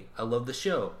like, hey, I love the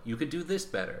show. You could do this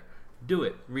better. Do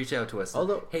it. Reach out to us.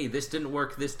 Although, hey, this didn't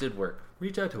work. This did work.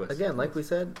 Reach out to us. Again, like we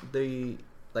said, the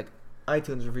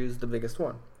iTunes review is the biggest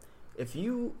one. If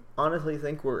you honestly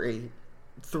think we're a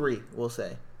 3, we'll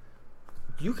say,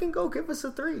 you can go give us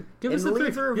a 3. Give us a 3.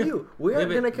 Leave a review. We aren't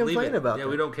going to complain about that.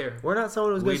 Yeah, we don't care. We're not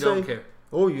someone who's going to say, don't care.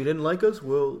 Oh, you didn't like us?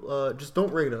 Well, just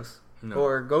don't rate us. No.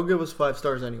 Or go give us 5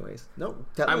 stars anyways. No.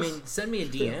 I mean, send me a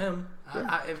DM.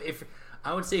 Yeah.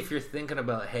 I would say if you're thinking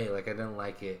about, hey, I didn't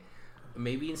like it,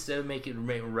 maybe instead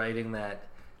of writing that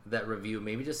review,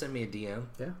 maybe just send me a DM.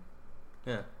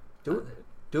 Yeah.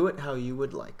 Do it how you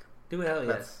would like. Do it how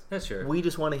that's sure. We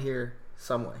just want to hear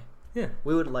some way. Yeah.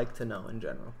 We would like to know in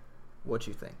general what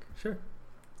you think. Sure.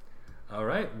 All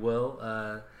right.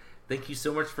 Well, thank you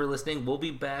so much for listening. We'll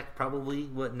be back probably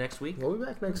next week. We'll be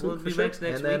back next week.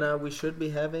 And then we should be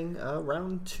having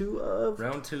round 2 of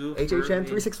HHN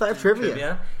 365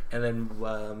 trivia. And then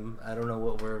I don't know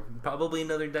what we're probably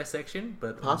another dissection,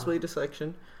 but possibly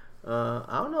dissection.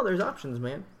 I don't know. There's options,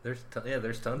 man. There's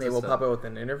tons. Maybe we'll pop out with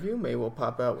an interview. Maybe we'll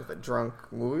pop out with a drunk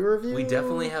movie review. We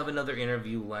definitely have another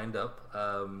interview lined up.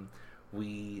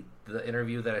 The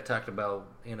interview that I talked about,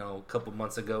 a couple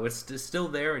months ago, it's still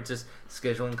there. It's just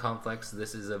scheduling conflicts.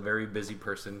 This is a very busy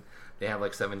person. They have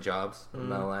 7 jobs. I'm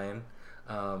not lying.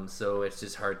 So it's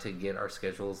just hard to get our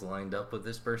schedules lined up with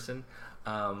this person.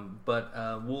 But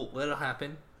it'll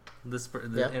happen.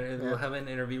 We'll have an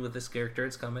interview with this character.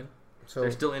 It's coming. So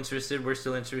they're still interested. We're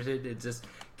still interested. It's just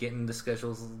getting the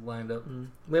schedules lined up.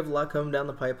 We have a lot coming down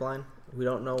the pipeline. We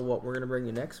don't know what we're going to bring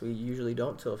you next. We usually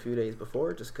don't till a few days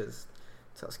before, just because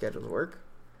that's how schedules work.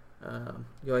 The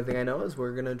only thing I know is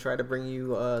we're going to try to bring you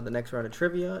the next round of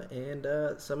trivia and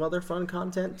some other fun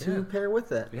content to pair with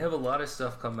that. We have a lot of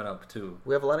stuff coming up, too.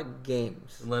 We have a lot of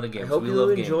games. A lot of games. I hope you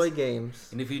enjoy games.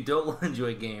 And if you don't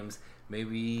enjoy games,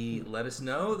 maybe let us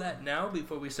know that now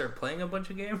before we start playing a bunch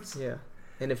of games. Yeah.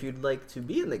 And if you'd like to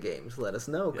be in the games, let us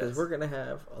know, because we're going to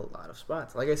have a lot of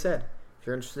spots. Like I said, if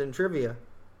you're interested in trivia,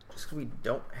 just because we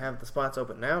don't have the spots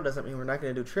open now doesn't mean we're not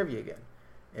going to do trivia again.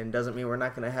 And doesn't mean we're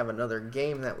not going to have another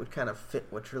game that would kind of fit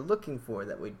what you're looking for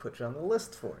that we'd put you on the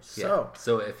list for.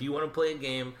 So if you want to play a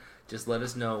game, just let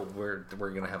us know. We're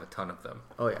going to have a ton of them.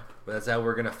 Oh, yeah. But that's how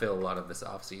we're going to fill a lot of this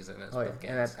off-season. Games.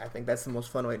 And I think that's the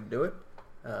most fun way to do it.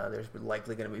 There's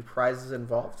likely going to be prizes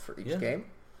involved for each game.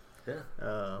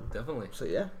 Yeah, definitely. So,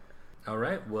 yeah. All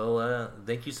right. Well,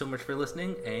 thank you so much for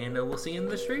listening, and we'll see you in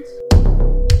the streets.